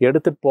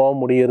எடுத்துகிட்டு போக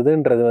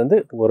முடியுறதுன்றது வந்து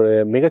ஒரு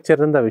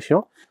மிகச்சிறந்த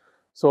விஷயம்.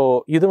 ஸோ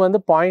இது வந்து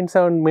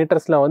 0.7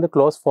 மீட்டர்ஸில் வந்து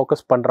க்ளோஸ்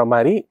ஃபோக்கஸ் பண்ணுற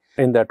மாதிரி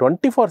இந்த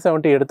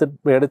 24-70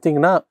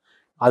 எடுத்திங்கன்னா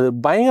அது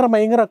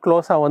பயங்கர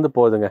க்ளோஸாக வந்து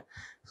போகுதுங்க.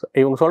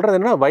 இவங்க சொல்கிறது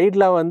என்னன்னா,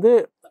 வைடில் வந்து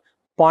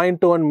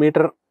 0.21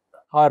 metre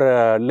R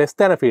less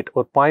than feet,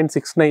 ஒரு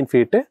 0.69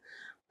 ஃபீட்டு.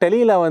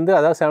 டெலியில் வந்து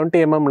அதாவது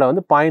 70 mm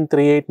வந்து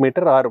 0.38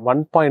 metre R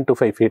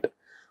 1.25 feet.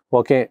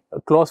 Okay,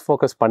 close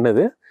focus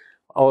பண்ணுது.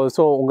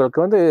 ஸோ உங்களுக்கு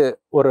வந்து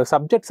ஒரு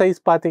சப்ஜெக்ட் சைஸ்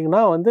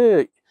பார்த்தீங்கன்னா வந்து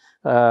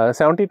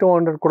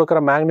 70-200 கொடுக்குற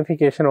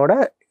மேக்னிஃபிகேஷனோட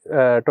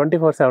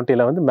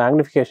 24-70 வந்து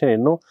மேக்னிஃபிகேஷன்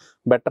இன்னும்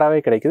பெட்டராகவே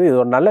கிடைக்குது. இது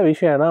ஒரு நல்ல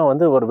விஷயம். ஏன்னா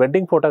வந்து ஒரு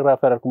வெட்டிங்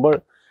ஃபோட்டோகிராஃபர் இருக்கும்போது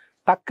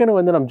டக்குன்னு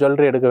வந்து நம்ம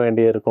ஜுவல்லரி எடுக்க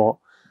வேண்டியிருக்கும்,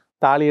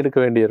 தாலி எடுக்க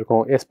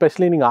வேண்டியிருக்கும்.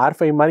 எஸ்பெஷலி நீங்கள்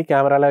R5 மாதிரி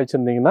கேமராலாம்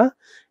வச்சுருந்தீங்கன்னா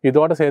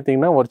இதோட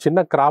சேர்த்திங்கன்னா ஒரு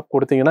சின்ன கிராப்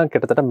கொடுத்தீங்கன்னா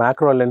கிட்டத்தட்ட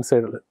மேக்ரோ லென்ஸ்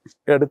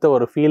எடுத்த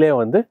ஒரு ஃபீலே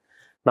வந்து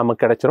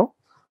நமக்கு கிடைச்சிரும்.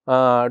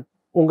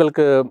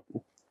 உங்களுக்கு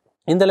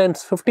இந்த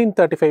லென்ஸ்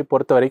 15-35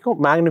 பொறுத்த வரைக்கும்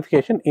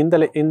மேக்னிஃபிகேஷன் இந்த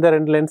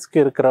 2 லென்ஸ்க்கு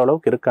இருக்கிற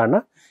அளவுக்கு இருக்கான்னா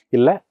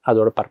இல்லை,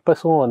 அதோட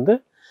பர்பஸும் வந்து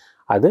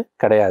அது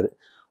கிடையாது.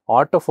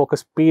 ஆட்டோ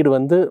ஃபோக்கஸ் ஸ்பீடு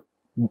வந்து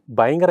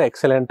பயங்கர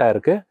எக்ஸலண்ட்டாக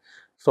இருக்குது.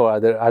 ஸோ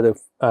அது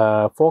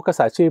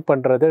ஃபோக்கஸ் அச்சீவ்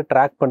பண்ணுறது,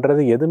 ட்ராக்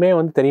பண்ணுறது எதுவுமே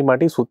வந்து தெரிய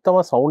மாட்டேங்குது.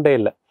 சுத்தமாக சவுண்டே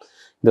இல்லை.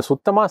 இந்த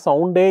சுத்தமாக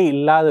சவுண்டே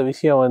இல்லாத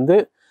விஷயம் வந்து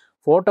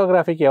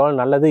ஃபோட்டோகிராஃபிக்கு எவ்வளோ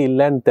நல்லது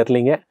இல்லைன்னு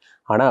தெரிலிங்க.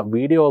 ஆனால்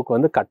வீடியோவுக்கு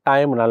வந்து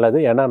கட்டாயம் நல்லது.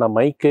 ஏன்னா நான்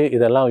மைக்கு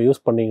இதெல்லாம்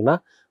யூஸ் பண்ணிங்கன்னா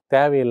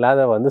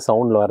தேவையில்லாத வந்து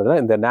சவுண்டில் வர்றது.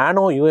 இந்த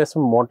நானோ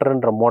யூஎஸ்எம்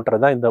மோட்டருன்ற மோட்டர்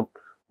தான் இந்த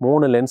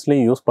 3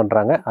 லென்ஸ்லையும் யூஸ்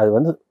பண்ணுறாங்க. அது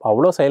வந்து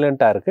அவ்வளோ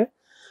சைலண்ட்டாக இருக்குது.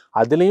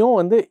 அதுலேயும்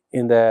வந்து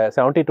இந்த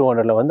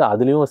 70-200 வந்து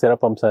அதுலேயும்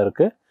சிறப்பம்சம்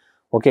இருக்குது.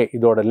 ஓகே,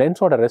 இதோட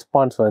லென்ஸோட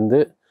ரெஸ்பான்ஸ் வந்து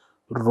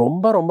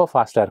ரொம்ப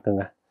ஃபாஸ்ட்டாக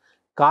இருக்குங்க.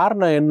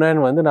 காரணம்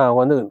என்னன்னு வந்து நான்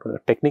வந்து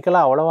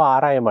டெக்னிக்கலாக அவ்வளோவா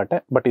ஆராய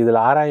மாட்டேன். பட் இதில்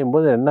ஆராயும்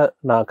போது என்ன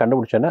நான்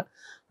கண்டுபிடிச்சேன்னா,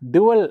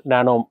 டுவல்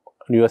நானோ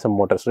யூஎஸ்எம்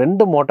மோட்டர்ஸ்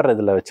 2 மோட்டர்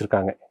இதில்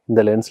வச்சுருக்காங்க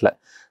இந்த லென்ஸில்.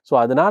 ஸோ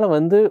அதனால்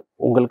வந்து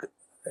உங்களுக்கு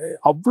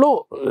அவ்வளோ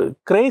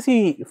கிரேசி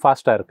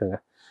ஃபாஸ்ட்டாக இருக்குங்க.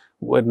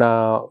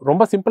 நான்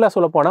ரொம்ப சிம்பிளாக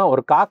சொல்ல போனால்,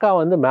 ஒரு காக்கா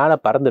வந்து மேலே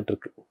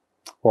பறந்துட்டுருக்கு.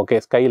 ஓகே,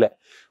 ஸ்கையில்.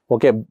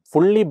 ஓகே,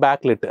 ஃபுல்லி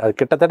பேக்லிட், அது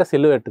கிட்டத்தட்ட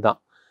சிலுவேட்டு தான்.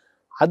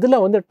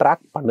 அதில் வந்து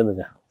ட்ராக்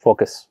பண்ணுதுங்க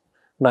ஃபோக்கஸ்.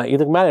 நான்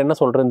இதுக்கு மேலே என்ன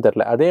சொல்கிறேன்னு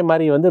தெரில. அதே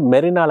மாதிரி வந்து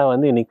மெரினாவில்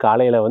வந்து இன்றைக்கி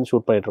காலையில் வந்து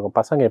ஷூட் பண்ணிகிட்ருக்கோம்.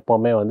 பசங்க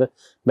எப்போவுமே வந்து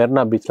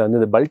மெரினா பீச்சில் வந்து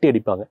இந்த பல்ட்டி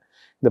அடிப்பாங்க.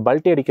 இந்த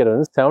பல்ட்டி அடிக்கிறது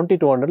வந்து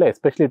 70-200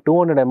 எஸ்பெஷலி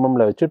 200 mm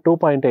வச்சு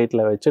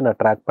 2.8 வச்சு நான்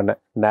ட்ராக்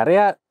பண்ணேன்.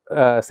 நிறையா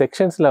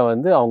செக்ஷன்ஸில்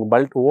வந்து அவங்க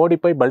ஓடி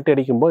போய் பல்ட்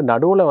அடிக்கும்போது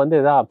நடுவில் வந்து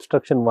எதாவது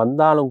அப்ஸ்ட்ரக்ஷன்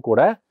வந்தாலும்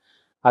கூட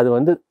அது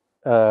வந்து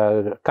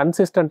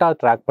கன்சிஸ்டண்ட்டாக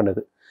ட்ராக்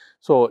பண்ணுது.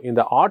 ஸோ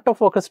இந்த ஆட்டோ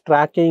ஃபோக்கஸ்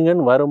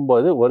ட்ராக்கிங்குன்னு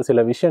வரும்போது ஒரு சில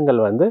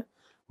விஷயங்கள் வந்து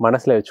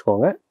மனசில்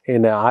வச்சுக்கோங்க.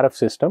 இந்த RF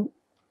சிஸ்டம்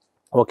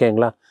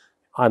ஓகேங்களா,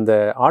 அந்த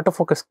ஆட்டோ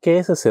ஃபோக்கஸ்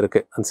கேசஸ்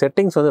இருக்குது, அந்த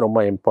செட்டிங்ஸ் வந்து ரொம்ப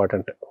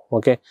இம்பார்ட்டண்ட்டு.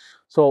 ஓகே,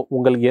 ஸோ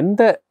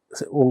உங்களுக்கு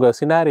உங்கள்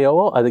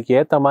சினாரியோவோ அதுக்கு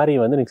ஏற்ற மாதிரி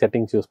வந்து நீங்கள்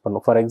செட்டிங்ஸ் யூஸ்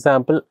பண்ணணும். ஃபார்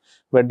எக்ஸாம்பிள்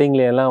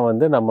வெட்டிங்லேயெல்லாம்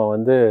வந்து நம்ம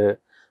வந்து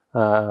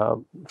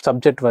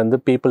சப்ஜெக்ட் வந்து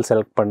பீப்புள்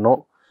செலக்ட் பண்ணோம்,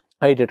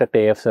 ஐ டிடெக்ட்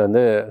AFs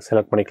வந்து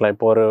செலக்ட் பண்ணிக்கலாம்.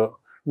 இப்போ ஒரு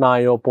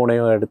நாயோ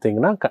பூனையோ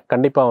எடுத்திங்கன்னா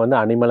கண்டிப்பாக வந்து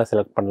அனிமலை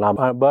செலக்ட் பண்ணலாம்.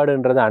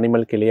 பேர்டுன்றது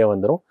அனிமல் கிளியே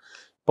வந்துடும்.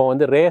 இப்போ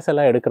வந்து ரேஸ்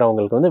எல்லாம்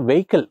எடுக்கிறவங்களுக்கு வந்து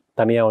வெஹிக்கிள்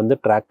தனியாக வந்து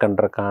ட்ராக்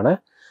பண்ணுறதுக்கான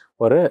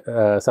ஒரு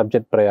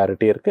சப்ஜெக்ட்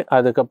ப்ரையாரிட்டி இருக்குது.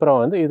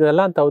 அதுக்கப்புறம் வந்து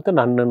இதெல்லாம் தவிர்த்து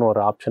நன்னுன்னு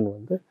ஒரு ஆப்ஷன்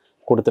வந்து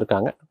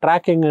கொடுத்துருக்காங்க.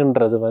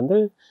 ட்ராக்கிங்குன்றது வந்து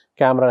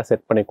கேமரா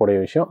செட் பண்ணிக்கூடிய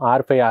விஷயம்.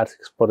 R5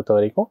 R6 பொறுத்த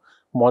வரைக்கும்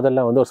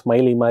முதல்ல வந்து ஒரு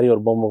ஸ்மைலி மாதிரி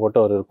ஒரு பொம்மை போட்டு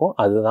இருக்கும்,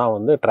 அதுதான்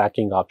வந்து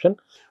ட்ராக்கிங் ஆப்ஷன்.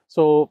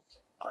 ஸோ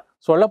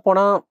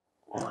சொல்லப்போனால்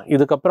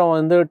இதுக்கப்புறம்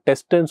வந்து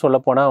டெஸ்ட்டுன்னு சொல்ல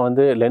போனால்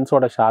வந்து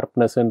லென்ஸோட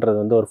ஷார்ப்னஸ்ன்றது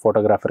வந்து ஒரு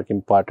ஃபோட்டோகிராஃபருக்கு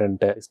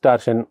இம்பார்ட்டண்ட்டு.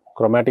 டிஸ்டார்ஷன்,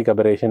 குரோமேட்டிக்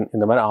அபரேஷன்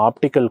இந்த மாதிரி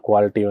ஆப்டிக்கல்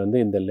குவாலிட்டி வந்து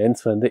இந்த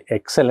லென்ஸ் வந்து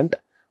எக்ஸலண்ட்.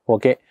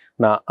 ஓகே,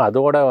 நான்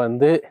அதோட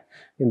வந்து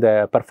இந்த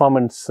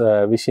பர்ஃபார்மன்ஸ்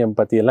விஷயம்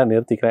பற்றியெல்லாம்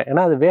நிறுத்திக்கிறேன்.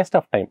 ஏன்னா அது வேஸ்ட்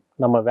ஆஃப் டைம்.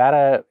 நம்ம வேறு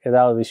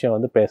ஏதாவது விஷயம்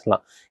வந்து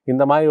பேசலாம்.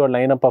 இந்த மாதிரி ஒரு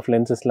லைனப் ஆஃப்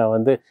லென்சஸில்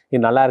வந்து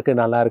இது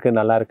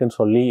நல்லாயிருக்குன்னு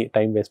சொல்லி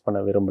டைம் வேஸ்ட் பண்ண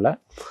விரும்பலை.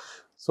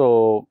 ஸோ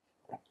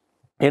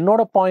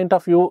என்னோட பாயிண்ட்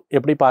ஆஃப் வியூ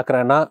எப்படி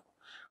பார்க்குறேன்னா,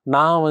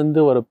 நான் வந்து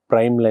ஒரு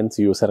ப்ரைம் லென்ஸ்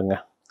யூஸருங்க.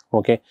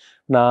 ஓகே,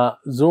 நான்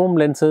ஜூம்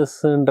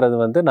லென்சஸ்ன்றது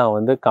வந்து நான்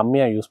வந்து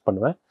கம்மியாக யூஸ்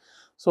பண்ணுவேன்.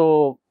 ஸோ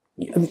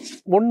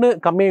ஒன்று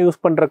கம்மியாக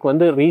யூஸ் பண்ணுறதுக்கு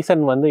வந்து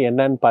ரீசன் வந்து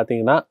என்னன்னு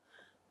பார்த்தீங்கன்னா,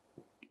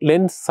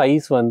 லென்ஸ்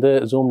சைஸ் வந்து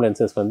ஜூம்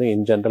லென்சஸ் வந்து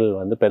இன் ஜென்ரல்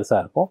வந்து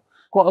பெருசாக இருக்கும்.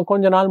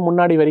 கொஞ்ச நாள்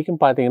முன்னாடி வரைக்கும்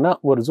பார்த்தீங்கன்னா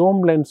ஒரு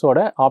ஜூம் லென்ஸோட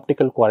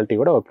ஆப்டிக்கல்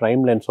குவாலிட்டியோட ஒரு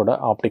ப்ரைம் லென்ஸோட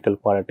ஆப்டிக்கல்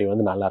குவாலிட்டி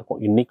வந்து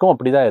நல்லாயிருக்கும். இன்றைக்கும்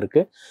அப்படி தான்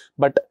இருக்குது.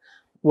 பட்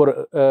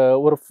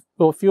ஒரு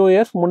ஃபியூ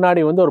இயர்ஸ்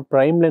முன்னாடி வந்து ஒரு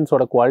ப்ரைம்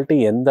லென்ஸோட குவாலிட்டி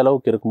எந்த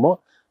அளவுக்கு இருக்குமோ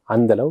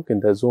அந்த அளவுக்கு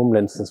இந்த ஜூம்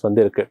லென்சஸ்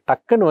வந்து இருக்குது.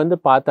 டக்குன்னு வந்து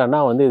பார்த்தோன்னா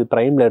வந்து இது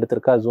ப்ரைமில்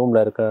எடுத்திருக்கா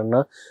ஜூமில்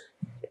இருக்குன்னா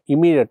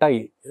இம்மீடியட்டாக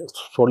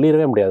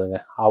சொல்லிடவே முடியாதுங்க.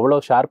 அவ்வளோ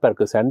ஷார்ப்பாக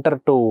இருக்குது. சென்டர்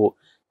டு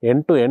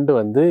எண்டு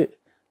வந்து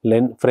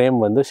ஃப்ரேம்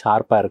வந்து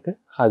ஷார்ப்பாக இருக்குது.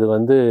 அது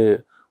வந்து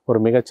ஒரு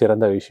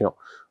மிகச்சிறந்த விஷயம்.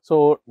 ஸோ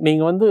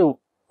நீங்கள் வந்து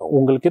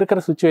உங்களுக்கு இருக்கிற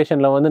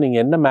சுச்சுவேஷனில் வந்து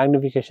நீங்கள் என்ன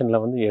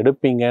மேக்னிஃபிகேஷனில் வந்து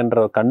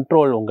எடுப்பீங்கன்ற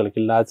கண்ட்ரோல் உங்களுக்கு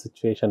இல்லாத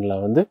சுச்சுவேஷனில்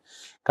வந்து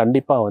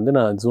கண்டிப்பாக வந்து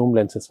நான் ஜூம்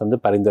லென்சஸ் வந்து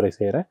பரிந்துரை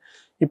செய்கிறேன்.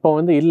 இப்போ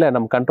வந்து இல்லை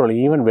நம்ம கண்ட்ரோல்,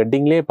 ஈவன்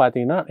வெட்டிங்லேயே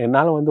பார்த்தீங்கன்னா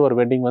என்னால் வந்து ஒரு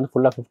வெட்டிங் வந்து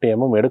ஃபுல்லாக 50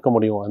 mm எடுக்க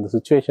முடியும். அந்த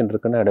சுச்சுவேஷன்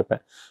இருக்குன்னு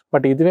எடுப்பேன்.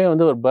 பட் இதுவே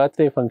வந்து ஒரு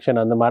பர்த்டே ஃபங்க்ஷன்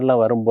அந்த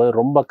மாதிரிலாம் வரும்போது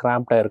ரொம்ப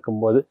கிராம்ப்டாக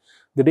இருக்கும்போது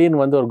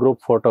திடீர்னு வந்து ஒரு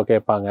குரூப் ஃபோட்டோ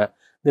கேட்பாங்க,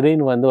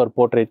 திடீர்னு வந்து ஒரு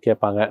போர்ட்ரேட்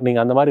கேட்பாங்க.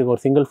 நீங்கள் அந்த மாதிரி ஒரு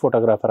சிங்கிள்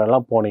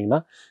ஃபோட்டோகிராஃபரெல்லாம் போனீங்கன்னா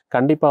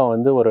கண்டிப்பாக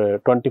வந்து ஒரு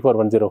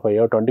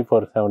 24-105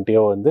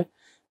 24-70 வந்து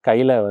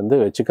கையில் வந்து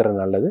வச்சுக்கிறது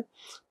நல்லது.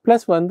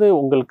 ப்ளஸ் வந்து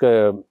உங்களுக்கு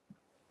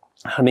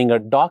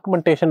நீங்கள்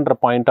டாக்குமெண்டேஷன்ற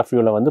பாயிண்ட் ஆஃப்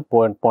வியூவில் வந்து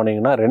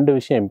போனீங்கன்னா 2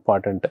 விஷயம்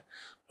இம்பார்ட்டண்ட்டு.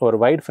 ஒரு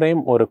வைட் ஃப்ரேம்,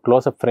 ஒரு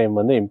க்ளோஸ்அப் ஃப்ரேம்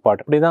வந்து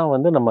இம்பார்ட்டன்ட். அப்படி தான்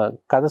வந்து நம்ம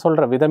கதை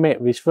சொல்கிற விதமே,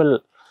 விஷுவல்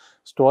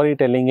ஸ்டோரி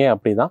டெல்லிங்கே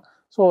அப்படி தான்.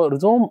 ஸோ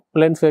ஜூம்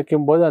லென்ஸ்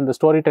வைக்கும்போது அந்த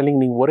ஸ்டோரி டெல்லிங்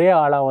நீங்கள் ஒரே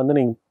ஆளாக வந்து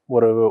நீங்கள்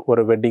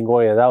ஒரு வெட்டிங்கோ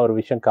ஏதாவது ஒரு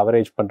விஷயம்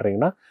கவரேஜ்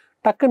பண்ணுறீங்கன்னா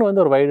டக்குன்னு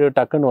வந்து ஒரு வைடு,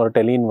 டக்குன்னு ஒரு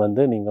டெலின்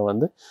வந்து நீங்கள்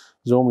வந்து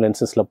ஜூம்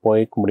லென்சஸில்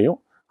போய்க்க முடியும்.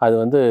 அது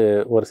வந்து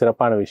ஒரு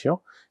சிறப்பான விஷயம்.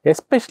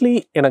 எஸ்பெஷலி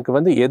எனக்கு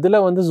வந்து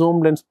எதில் வந்து ஜூம்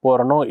லென்ஸ்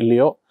போகிறனோ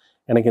இல்லையோ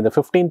எனக்கு இந்த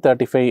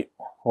 15-35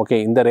 ஓகே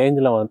இந்த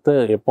ரேஞ்சில் வந்து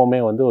எப்போவுமே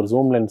வந்து ஒரு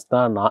ஜூம் லென்ஸ்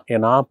தான்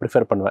நான்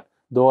ப்ரிஃபர் பண்ணுவேன்.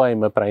 தோ I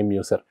am a prime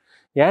user.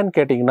 ஏன்னு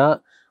கேட்டிங்கன்னா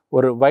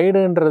ஒரு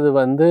வைடுன்றது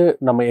வந்து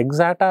நம்ம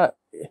எக்ஸாக்டாக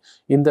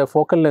இந்த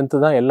ஃபோக்கல் லென்த்து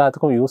தான்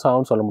எல்லாத்துக்கும் யூஸ்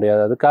ஆகும்னு சொல்ல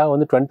முடியாது. அதுக்காக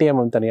வந்து 20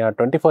 mm தனியாக,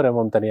 24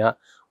 mm தனியாக,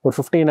 ஒரு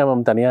 15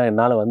 mm தனியாக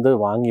என்னால் வந்து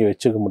வாங்கி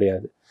வச்சுக்க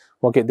முடியாது.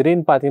 ஓகே,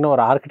 திடீர்னு பார்த்தீங்கன்னா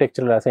ஒரு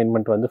ஆர்கிடெக்சரல்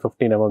அசைன்மெண்ட் வந்து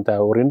 15 mm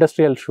தேவை, ஒரு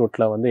இண்டஸ்ட்ரியல்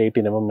ஷூட்டில் வந்து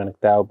 18 mm எனக்கு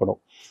தேவைப்படும்.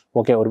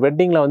 ஓகே, ஒரு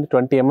வெட்டிங்கில் வந்து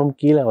 20 mm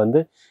கீழே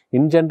வந்து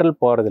இன் ஜென்ரல்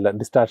போகிறதில்ல,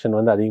 டிஸ்டார்ஷன்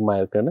வந்து அதிகமாக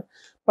இருக்குதுன்னு.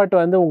 பட்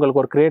வந்து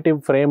உங்களுக்கு ஒரு க்ரியேட்டிவ்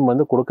ஃப்ரேம்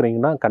வந்து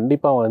கொடுக்குறீங்கன்னா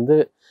கண்டிப்பாக வந்து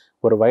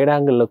ஒரு வைட்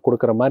ஆங்கிளில்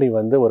கொடுக்குற மாதிரி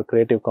வந்து ஒரு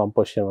க்ரியேட்டிவ்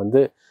காம்போசிஷன்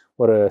வந்து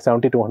ஒரு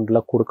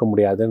 70-100 கொடுக்க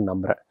முடியாதுன்னு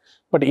நம்புகிறேன்.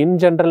 பட் இன்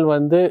ஜென்ரல்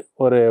வந்து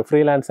ஒரு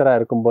ஃப்ரீலான்சராக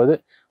இருக்கும்போது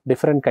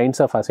டிஃப்ரெண்ட்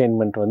கைண்ட்ஸ் ஆஃப்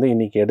அசைன்மெண்ட் வந்து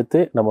இன்றைக்கி எடுத்து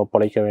நம்ம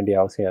பிழைக்க வேண்டிய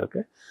அவசியம்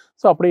இருக்குது.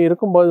 ஸோ அப்படி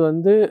இருக்கும்போது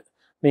வந்து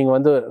நீங்கள்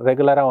வந்து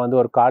ரெகுலராக வந்து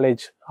ஒரு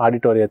காலேஜ்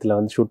ஆடிட்டோரியத்தில்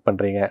வந்து ஷூட்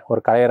பண்ணுறீங்க,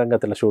 ஒரு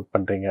கலையரங்கத்தில் ஷூட்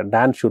பண்ணுறீங்க,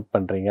 டான்ஸ் ஷூட்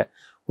பண்ணுறீங்க,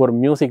 ஒரு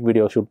மியூசிக்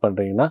வீடியோ ஷூட்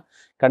பண்ணுறீங்கன்னா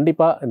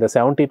கண்டிப்பாக இந்த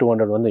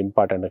 70-100 வந்து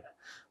இம்பார்ட்டண்ட்டுங்க.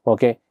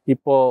 ஓகே,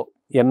 இப்போது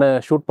என்ன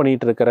ஷூட்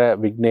பண்ணிகிட்டு இருக்கிற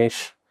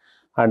விக்னேஷ்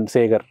அண்ட்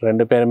சேகர்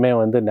 2 பேருமே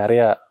வந்து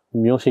நிறையா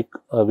மியூசிக்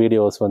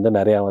வீடியோஸ் வந்து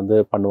நிறையா வந்து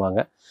பண்ணுவாங்க.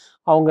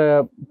 அவங்க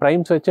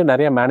ப்ரைம்ஸ் வச்சு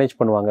நிறையா மேனேஜ்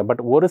பண்ணுவாங்க.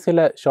 பட் ஒரு சில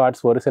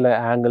ஷார்ட்ஸ், ஒரு சில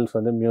ஆங்கிள்ஸ்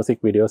வந்து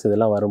மியூசிக் வீடியோஸ்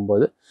இதெல்லாம்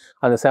வரும்போது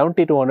அந்த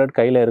 70-100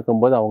 கையில்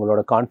இருக்கும்போது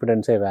அவங்களோட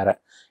கான்ஃபிடென்ஸே வேறு.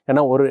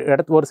 ஏன்னா ஒரு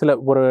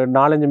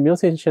 4-5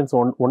 மியூசிஷியன்ஸ்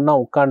ஒன்றா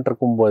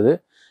உட்காண்ட்ருக்கும்போது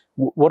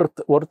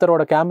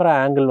ஒருத்தரோட கேமரா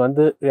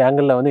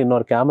ஆங்கிளில் வந்து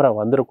இன்னொரு கேமரா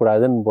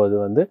வந்துடக்கூடாதுன்னு போது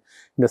வந்து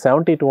இந்த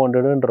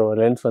 70-100ன்ற ஒரு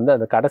லென்ஸ் வந்து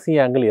அந்த கடைசி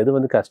ஆங்கிள் எது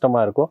வந்து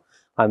கஷ்டமாக இருக்கோ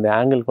அந்த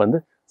ஆங்கிளுக்கு வந்து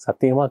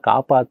சத்தியமாக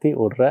காப்பாற்றி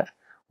விடுற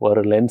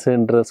ஒரு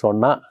லென்ஸுன்று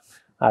சொன்னால்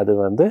அது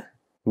வந்து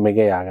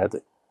மிகையாகாது.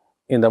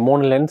 இந்த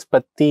 3 லென்ஸ்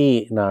பற்றி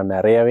நான்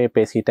நிறையாவே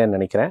பேசிட்டேன்னு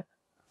நினைக்கிறேன்.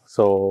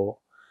 ஸோ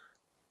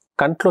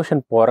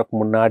கன்க்ளூஷன் போகிறக்கு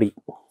முன்னாடி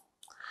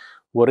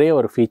ஒரே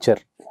ஒரு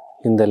ஃபீச்சர்,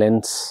 இந்த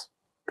லென்ஸ்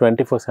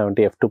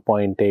 24-70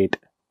 f2.8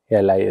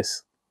 LIS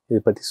இதை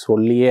பற்றி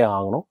சொல்லியே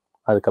ஆகணும்.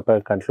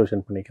 அதுக்கப்புறம்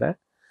கன்க்ளூஷன் பண்ணிக்கிறேன்.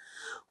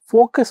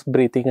 ஃபோக்கஸ்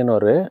ப்ரீத்திங்னு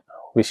ஒரு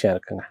விஷயம்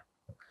இருக்குங்க.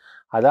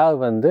 அதாவது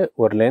வந்து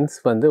ஒரு லென்ஸ்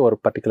வந்து ஒரு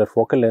பர்டிகுலர்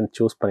ஃபோக்கல் லென்ஸ்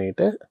சூஸ்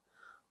பண்ணிவிட்டு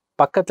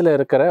பக்கத்தில்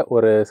இருக்கிற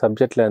ஒரு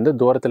சப்ஜெக்ட்லேருந்து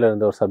தூரத்தில்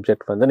இருந்த ஒரு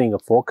சப்ஜெக்ட் வந்து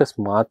நீங்கள் ஃபோக்கஸ்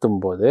மாற்றும்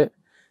போது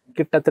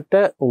கிட்டத்தட்ட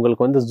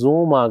உங்களுக்கு வந்து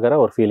ஜூம் ஆகிற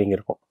ஒரு ஃபீலிங்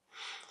இருக்கும்.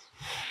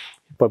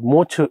 இப்போ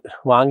மூச்சு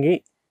வாங்கி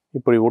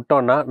இப்படி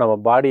விட்டோன்னா நம்ம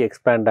பாடி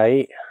எக்ஸ்பேண்ட்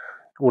ஆகி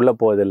உள்ளே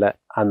போவதில்லை.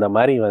 அந்த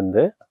மாதிரி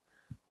வந்து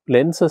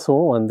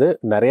லென்சஸும் வந்து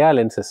நிறையா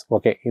லென்சஸ்,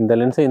 ஓகே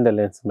இந்த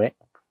லென்ஸுமே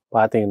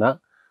பார்த்தீங்கன்னா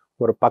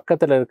ஒரு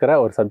பக்கத்தில் இருக்கிற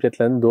ஒரு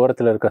சப்ஜெக்ட்லேருந்து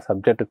தூரத்தில் இருக்கிற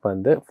சப்ஜெக்ட்டுக்கு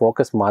வந்து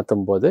ஃபோக்கஸ்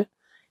மாற்றும் போது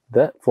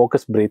இந்த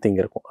ஃபோக்கஸ் ப்ரீத்திங்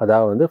இருக்கும்.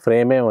 அதாவது வந்து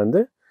ஃப்ரேமே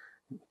வந்து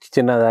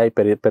சின்னதாகி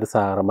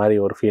பெருசாகிற மாதிரி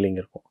ஒரு ஃபீலிங்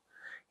இருக்கும்.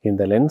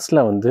 இந்த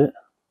லென்ஸில் வந்து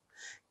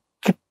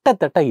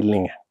கிட்டத்தட்ட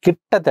இல்லைங்க,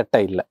 கிட்டத்தட்ட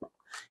இல்லை.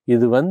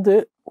 இது வந்து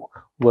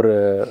ஒரு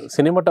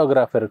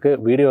சினிமாட்டோகிராஃபருக்கு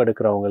வீடியோ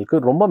எடுக்கிறவங்களுக்கு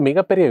ரொம்ப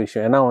மிகப்பெரிய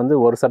விஷயம். ஏன்னா வந்து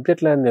ஒரு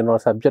சப்ஜெக்ட்லேருந்து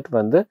இன்னொரு சப்ஜெக்ட்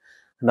வந்து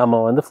நம்ம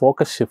வந்து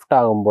ஃபோக்கஸ் ஷிஃப்ட்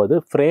ஆகும்போது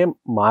ஃப்ரேம்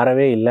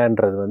மாறவே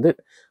இல்லைன்றது வந்து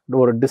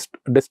ஒரு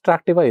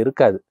டிஸ்ட்ராக்டிவாக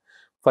இருக்காது.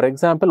 ஃபார்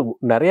எக்ஸாம்பிள்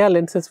நிறையா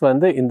லென்சஸ்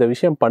வந்து இந்த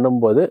விஷயம்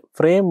பண்ணும்போது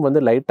ஃப்ரேம் வந்து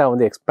லைட்டாக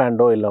வந்து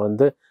எக்ஸ்பேண்டோ இல்லை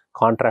வந்து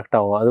கான்ட்ராக்ட்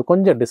ஆகும், அது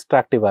கொஞ்சம்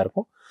டிஸ்ட்ராக்டிவாக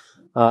இருக்கும்.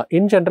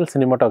 இன் ஜென்ரல்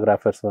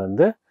சினிமாட்டோகிராஃபர்ஸ்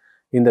வந்து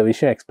இந்த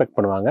விஷயம் எக்ஸ்பெக்ட்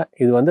பண்ணுவாங்க.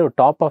 இது வந்து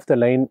top of the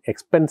line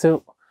expensive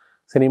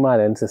cinema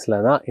லென்சஸில்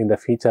தான் இந்த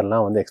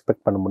ஃபீச்சர்லாம் வந்து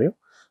எக்ஸ்பெக்ட் பண்ண முடியும்.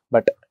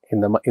 பட்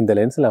இந்த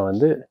லென்ஸில்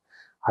வந்து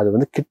அது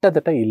வந்து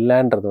கிட்டத்தட்ட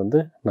இல்லைன்றது வந்து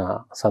நான்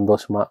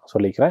சந்தோஷமாக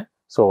சொல்லிக்கிறேன்.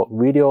 ஸோ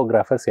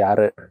வீடியோகிராஃபர்ஸ்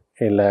யார்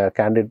இல்லை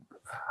கேண்டிட்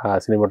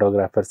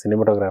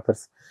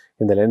சினிமாட்டோகிராஃபர்ஸ்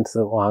இந்த லென்ஸ்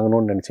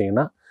வாங்கணும்னு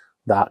நினச்சிங்கன்னா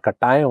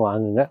கட்டாயம்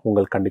வாங்குங்க,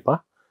 உங்களுக்கு கண்டிப்பாக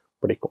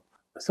பிடிக்கும்.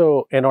 ஸோ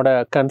என்னோட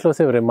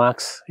கன்க்ளூசிவ்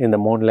ரிமார்க்ஸ் இந்த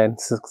 3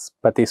 லென்ஸஸ்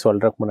பற்றி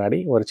சொல்கிறதுக்கு முன்னாடி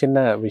ஒரு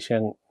சின்ன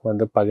விஷயம்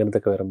வந்து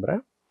பகிர்ந்துக்க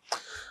விரும்புகிறேன்.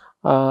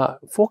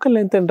 ஃபோக்கல்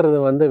லென்த்துன்றது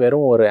வந்து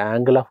வெறும் ஒரு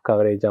ஆங்கிள் ஆஃப்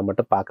கவரேஜாக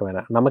மட்டும் பார்க்க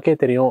வேணாம். நமக்கே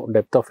தெரியும்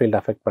டெப்த் ஆஃப் ஃபீல்டு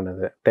அஃபெக்ட்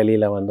பண்ணுது.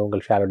 டெலியில் வந்து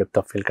உங்களுக்கு ஷேலோ டெப்த்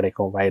ஆஃப் ஃபீல்டு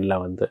கிடைக்கும், வைடில்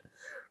வந்து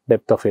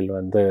டெப்த் ஆஃப் ஃபீல்டு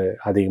வந்து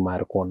அதிகமாக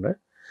இருக்கும்னு.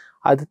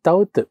 அது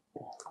தவிர்த்து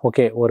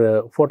ஓகே, ஒரு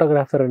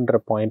ஃபோட்டோகிராஃபர்ன்ற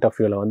பாயிண்ட் ஆஃப்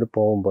வியூவில் வந்து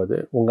போகும்போது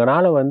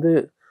உங்களால் வந்து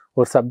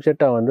ஒரு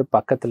சப்ஜெக்டை வந்து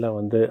பக்கத்தில்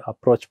வந்து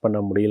அப்ரோச் பண்ண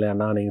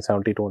முடியலன்னா நீங்கள்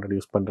 70-200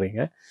 யூஸ் பண்ணுறீங்க.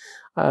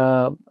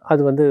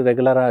 அது வந்து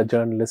ரெகுலராக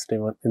ஜேர்னலிஸ்ட்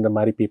இந்த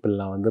மாதிரி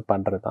பீப்புளெலாம் வந்து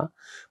பண்ணுறது தான்.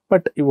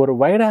 பட் ஒரு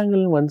வைட்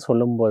ஆங்கிள் வந்து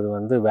சொல்லும்போது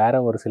வந்து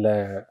வேறு ஒரு சில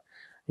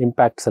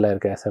இம்பேக்ட்ஸ் எல்லாம்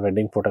இருக்குது. ஆஸ் அ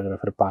வெட்டிங்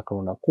ஃபோட்டோகிராஃபர்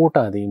பார்க்கணுன்னா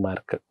கூட்டம் அதிகமாக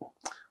இருக்குது.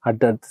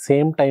 அட்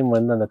சேம் டைம்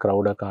வந்து அந்த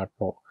க்ரௌடை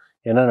காட்டணும்,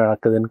 என்ன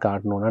நடக்குதுன்னு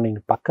காட்டணுன்னா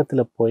நீங்கள்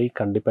பக்கத்தில் போய்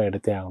கண்டிப்பாக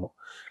எடுத்தே ஆகணும்.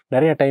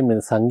 நிறைய டைம்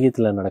இந்த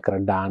சங்கீத்தில் நடக்கிற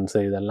டான்ஸு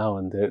இதெல்லாம்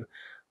வந்து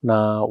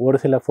நான் ஒரு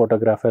சில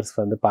ஃபோட்டோகிராஃபர்ஸ்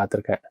வந்து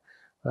பார்த்துருக்கேன்.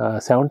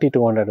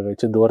 70-200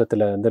 வச்சு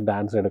தூரத்தில் வந்து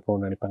டான்ஸ்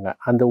எடுக்கணும்னு நினைப்பாங்க.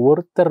 அந்த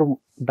ஒருத்தர்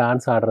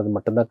டான்ஸ் ஆடுறது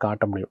மட்டும்தான்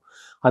காட்ட முடியும்.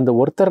 அந்த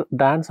ஒருத்தர்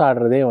டான்ஸ்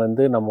ஆடுறதே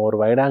வந்து நம்ம ஒரு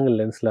வைட் ஆங்கிள்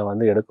லென்ஸில்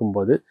வந்து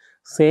எடுக்கும்போது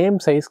சேம்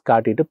சைஸ்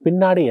காட்டிட்டு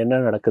பின்னாடி என்ன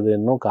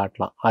நடக்குதுன்னு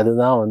காட்டலாம்.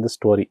 அதுதான் வந்து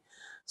ஸ்டோரி.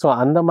 ஸோ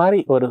அந்த மாதிரி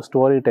ஒரு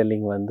ஸ்டோரி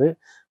டெல்லிங் வந்து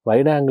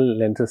வைட் ஆங்கிள்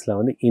லென்சஸில்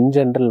வந்து இன்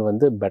ஜென்ரல்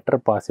வந்து பெட்டர்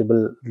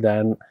பாசிபிள்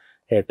தேன்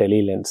ஏ டெலி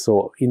லென்ஸ். ஸோ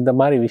இந்த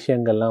மாதிரி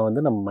விஷயங்கள்லாம்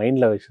வந்து நம்ம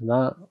மைண்டில் வச்சு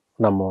தான்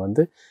நம்ம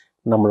வந்து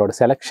நம்மளோட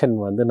செலெக்ஷன்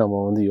வந்து நம்ம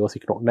வந்து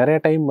யோசிக்கணும். நிறைய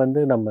டைம்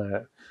வந்து நம்ம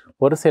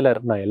ஒரு சிலர்,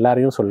 நான்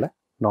எல்லாரையும் சொல்ல,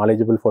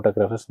 நாலேஜபிள்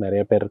ஃபோட்டோகிராஃபர்ஸ்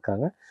நிறைய பேர்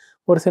இருக்காங்க.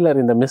 ஒரு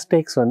சிலர் இந்த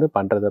மிஸ்டேக்ஸ் வந்து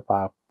பண்ணுறதை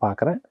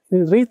பார்க்குறேன்.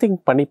 இது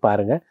ரீதிங்க் பண்ணி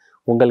பாருங்கள்,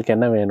 உங்களுக்கு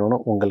என்ன வேணும்னு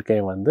உங்களுக்கே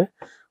வந்து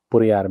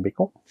புரிய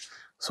ஆரம்பிக்கும்.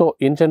 ஸோ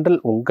இன் ஜென்ரல்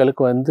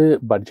உங்களுக்கு வந்து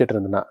பட்ஜெட்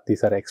இருந்ததுன்னா,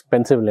 தீஸ் ஆர்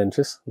எக்ஸ்பென்சிவ்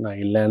லென்சஸ், நான்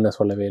இல்லைன்னு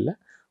சொல்லவே இல்லை.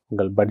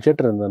 உங்கள்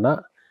பட்ஜெட் இருந்ததுன்னா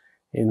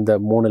இந்த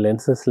 3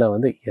 லென்சஸில்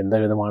வந்து எந்த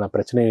விதமான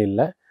பிரச்சனையும்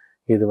இல்லை.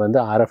 இது வந்து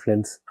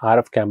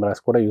ஆர்எஃப்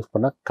கேமராஸ் கூட யூஸ்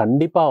பண்ணால்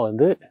கண்டிப்பாக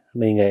வந்து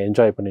நீங்கள்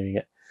என்ஜாய்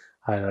பண்ணுவீங்க,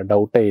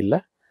 டவுட்டே இல்லை.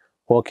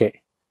 ஓகே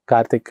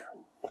கார்த்திக்,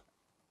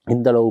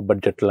 இந்தளவு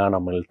பட்ஜெட்லாம்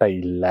நம்மள்கிட்ட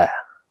இல்லை,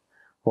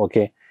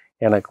 ஓகே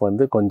எனக்கு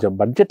வந்து கொஞ்சம்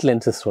பட்ஜெட்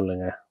லென்சஸ்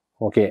சொல்லுங்கள்,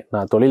 ஓகே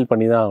நான் தொழில்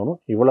பண்ணி தான் ஆகணும்,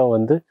 இவ்வளோ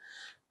வந்து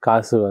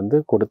காசு வந்து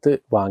கொடுத்து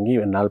வாங்கி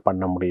என்னால்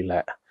பண்ண முடியல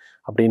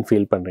அப்படின்னு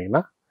ஃபீல்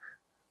பண்ணுறீங்கன்னா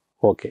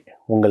ஓகே,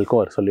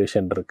 உங்களுக்கும் ஒரு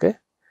சொல்யூஷன் இருக்குது.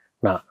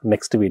 நான்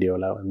நெக்ஸ்ட்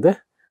வீடியோவில் வந்து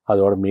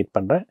அதோடு மீட்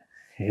பண்ணுறேன்.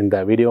 இந்த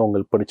வீடியோ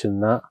உங்களுக்கு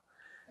பிடிச்சிருந்தா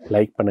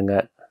லைக்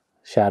பண்ணுங்கள்,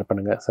 ஷேர்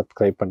பண்ணுங்கள்,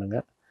 சப்ஸ்கிரைப்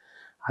பண்ணுங்கள்.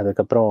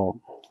 அதுக்கப்புறம்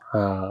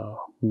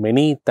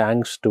many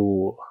thanks to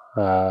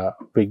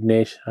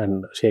Vignesh and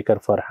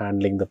Sekar for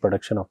handling the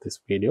production of this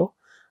video.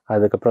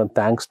 அதுக்கப்புறம்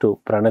thanks to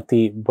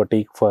Pranathi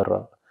boutique for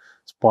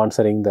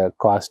sponsoring the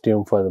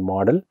costume for the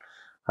model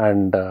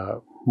and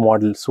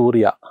model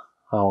Surya,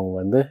 அவங்க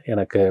வந்து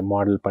எனக்கு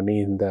மாடல் பண்ணி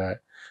இந்த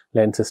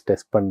லென்சஸ்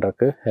டெஸ்ட்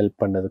பண்ணுறதுக்கு ஹெல்ப்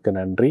பண்ணதுக்கு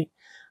நன்றி.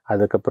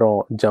 அதுக்கப்புறம்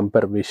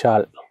ஜம்பர்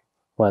விஷால்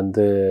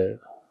வந்து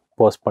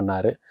போஸ்ட்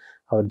பண்ணார்,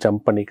 அவர்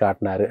ஜம்ப் பண்ணி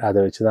காட்டினார், அதை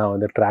வச்சு தான்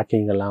வந்து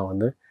ட்ராக்கிங்கெல்லாம்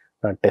வந்து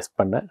நான் டெஸ்ட்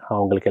பண்ணேன்.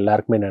 அவங்களுக்கு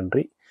எல்லாருக்குமே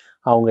நன்றி.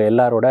 அவங்க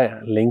எல்லாரோட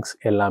லிங்க்ஸ்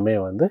எல்லாமே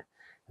வந்து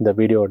இந்த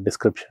வீடியோ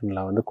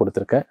டிஸ்கிரிப்ஷனில் வந்து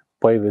கொடுத்துருக்கேன்.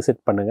 போய்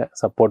விசிட் பண்ணுங்கள்,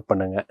 சப்போர்ட்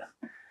பண்ணுங்கள்.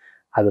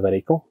 அது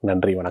வரைக்கும்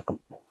நன்றி, வணக்கம்.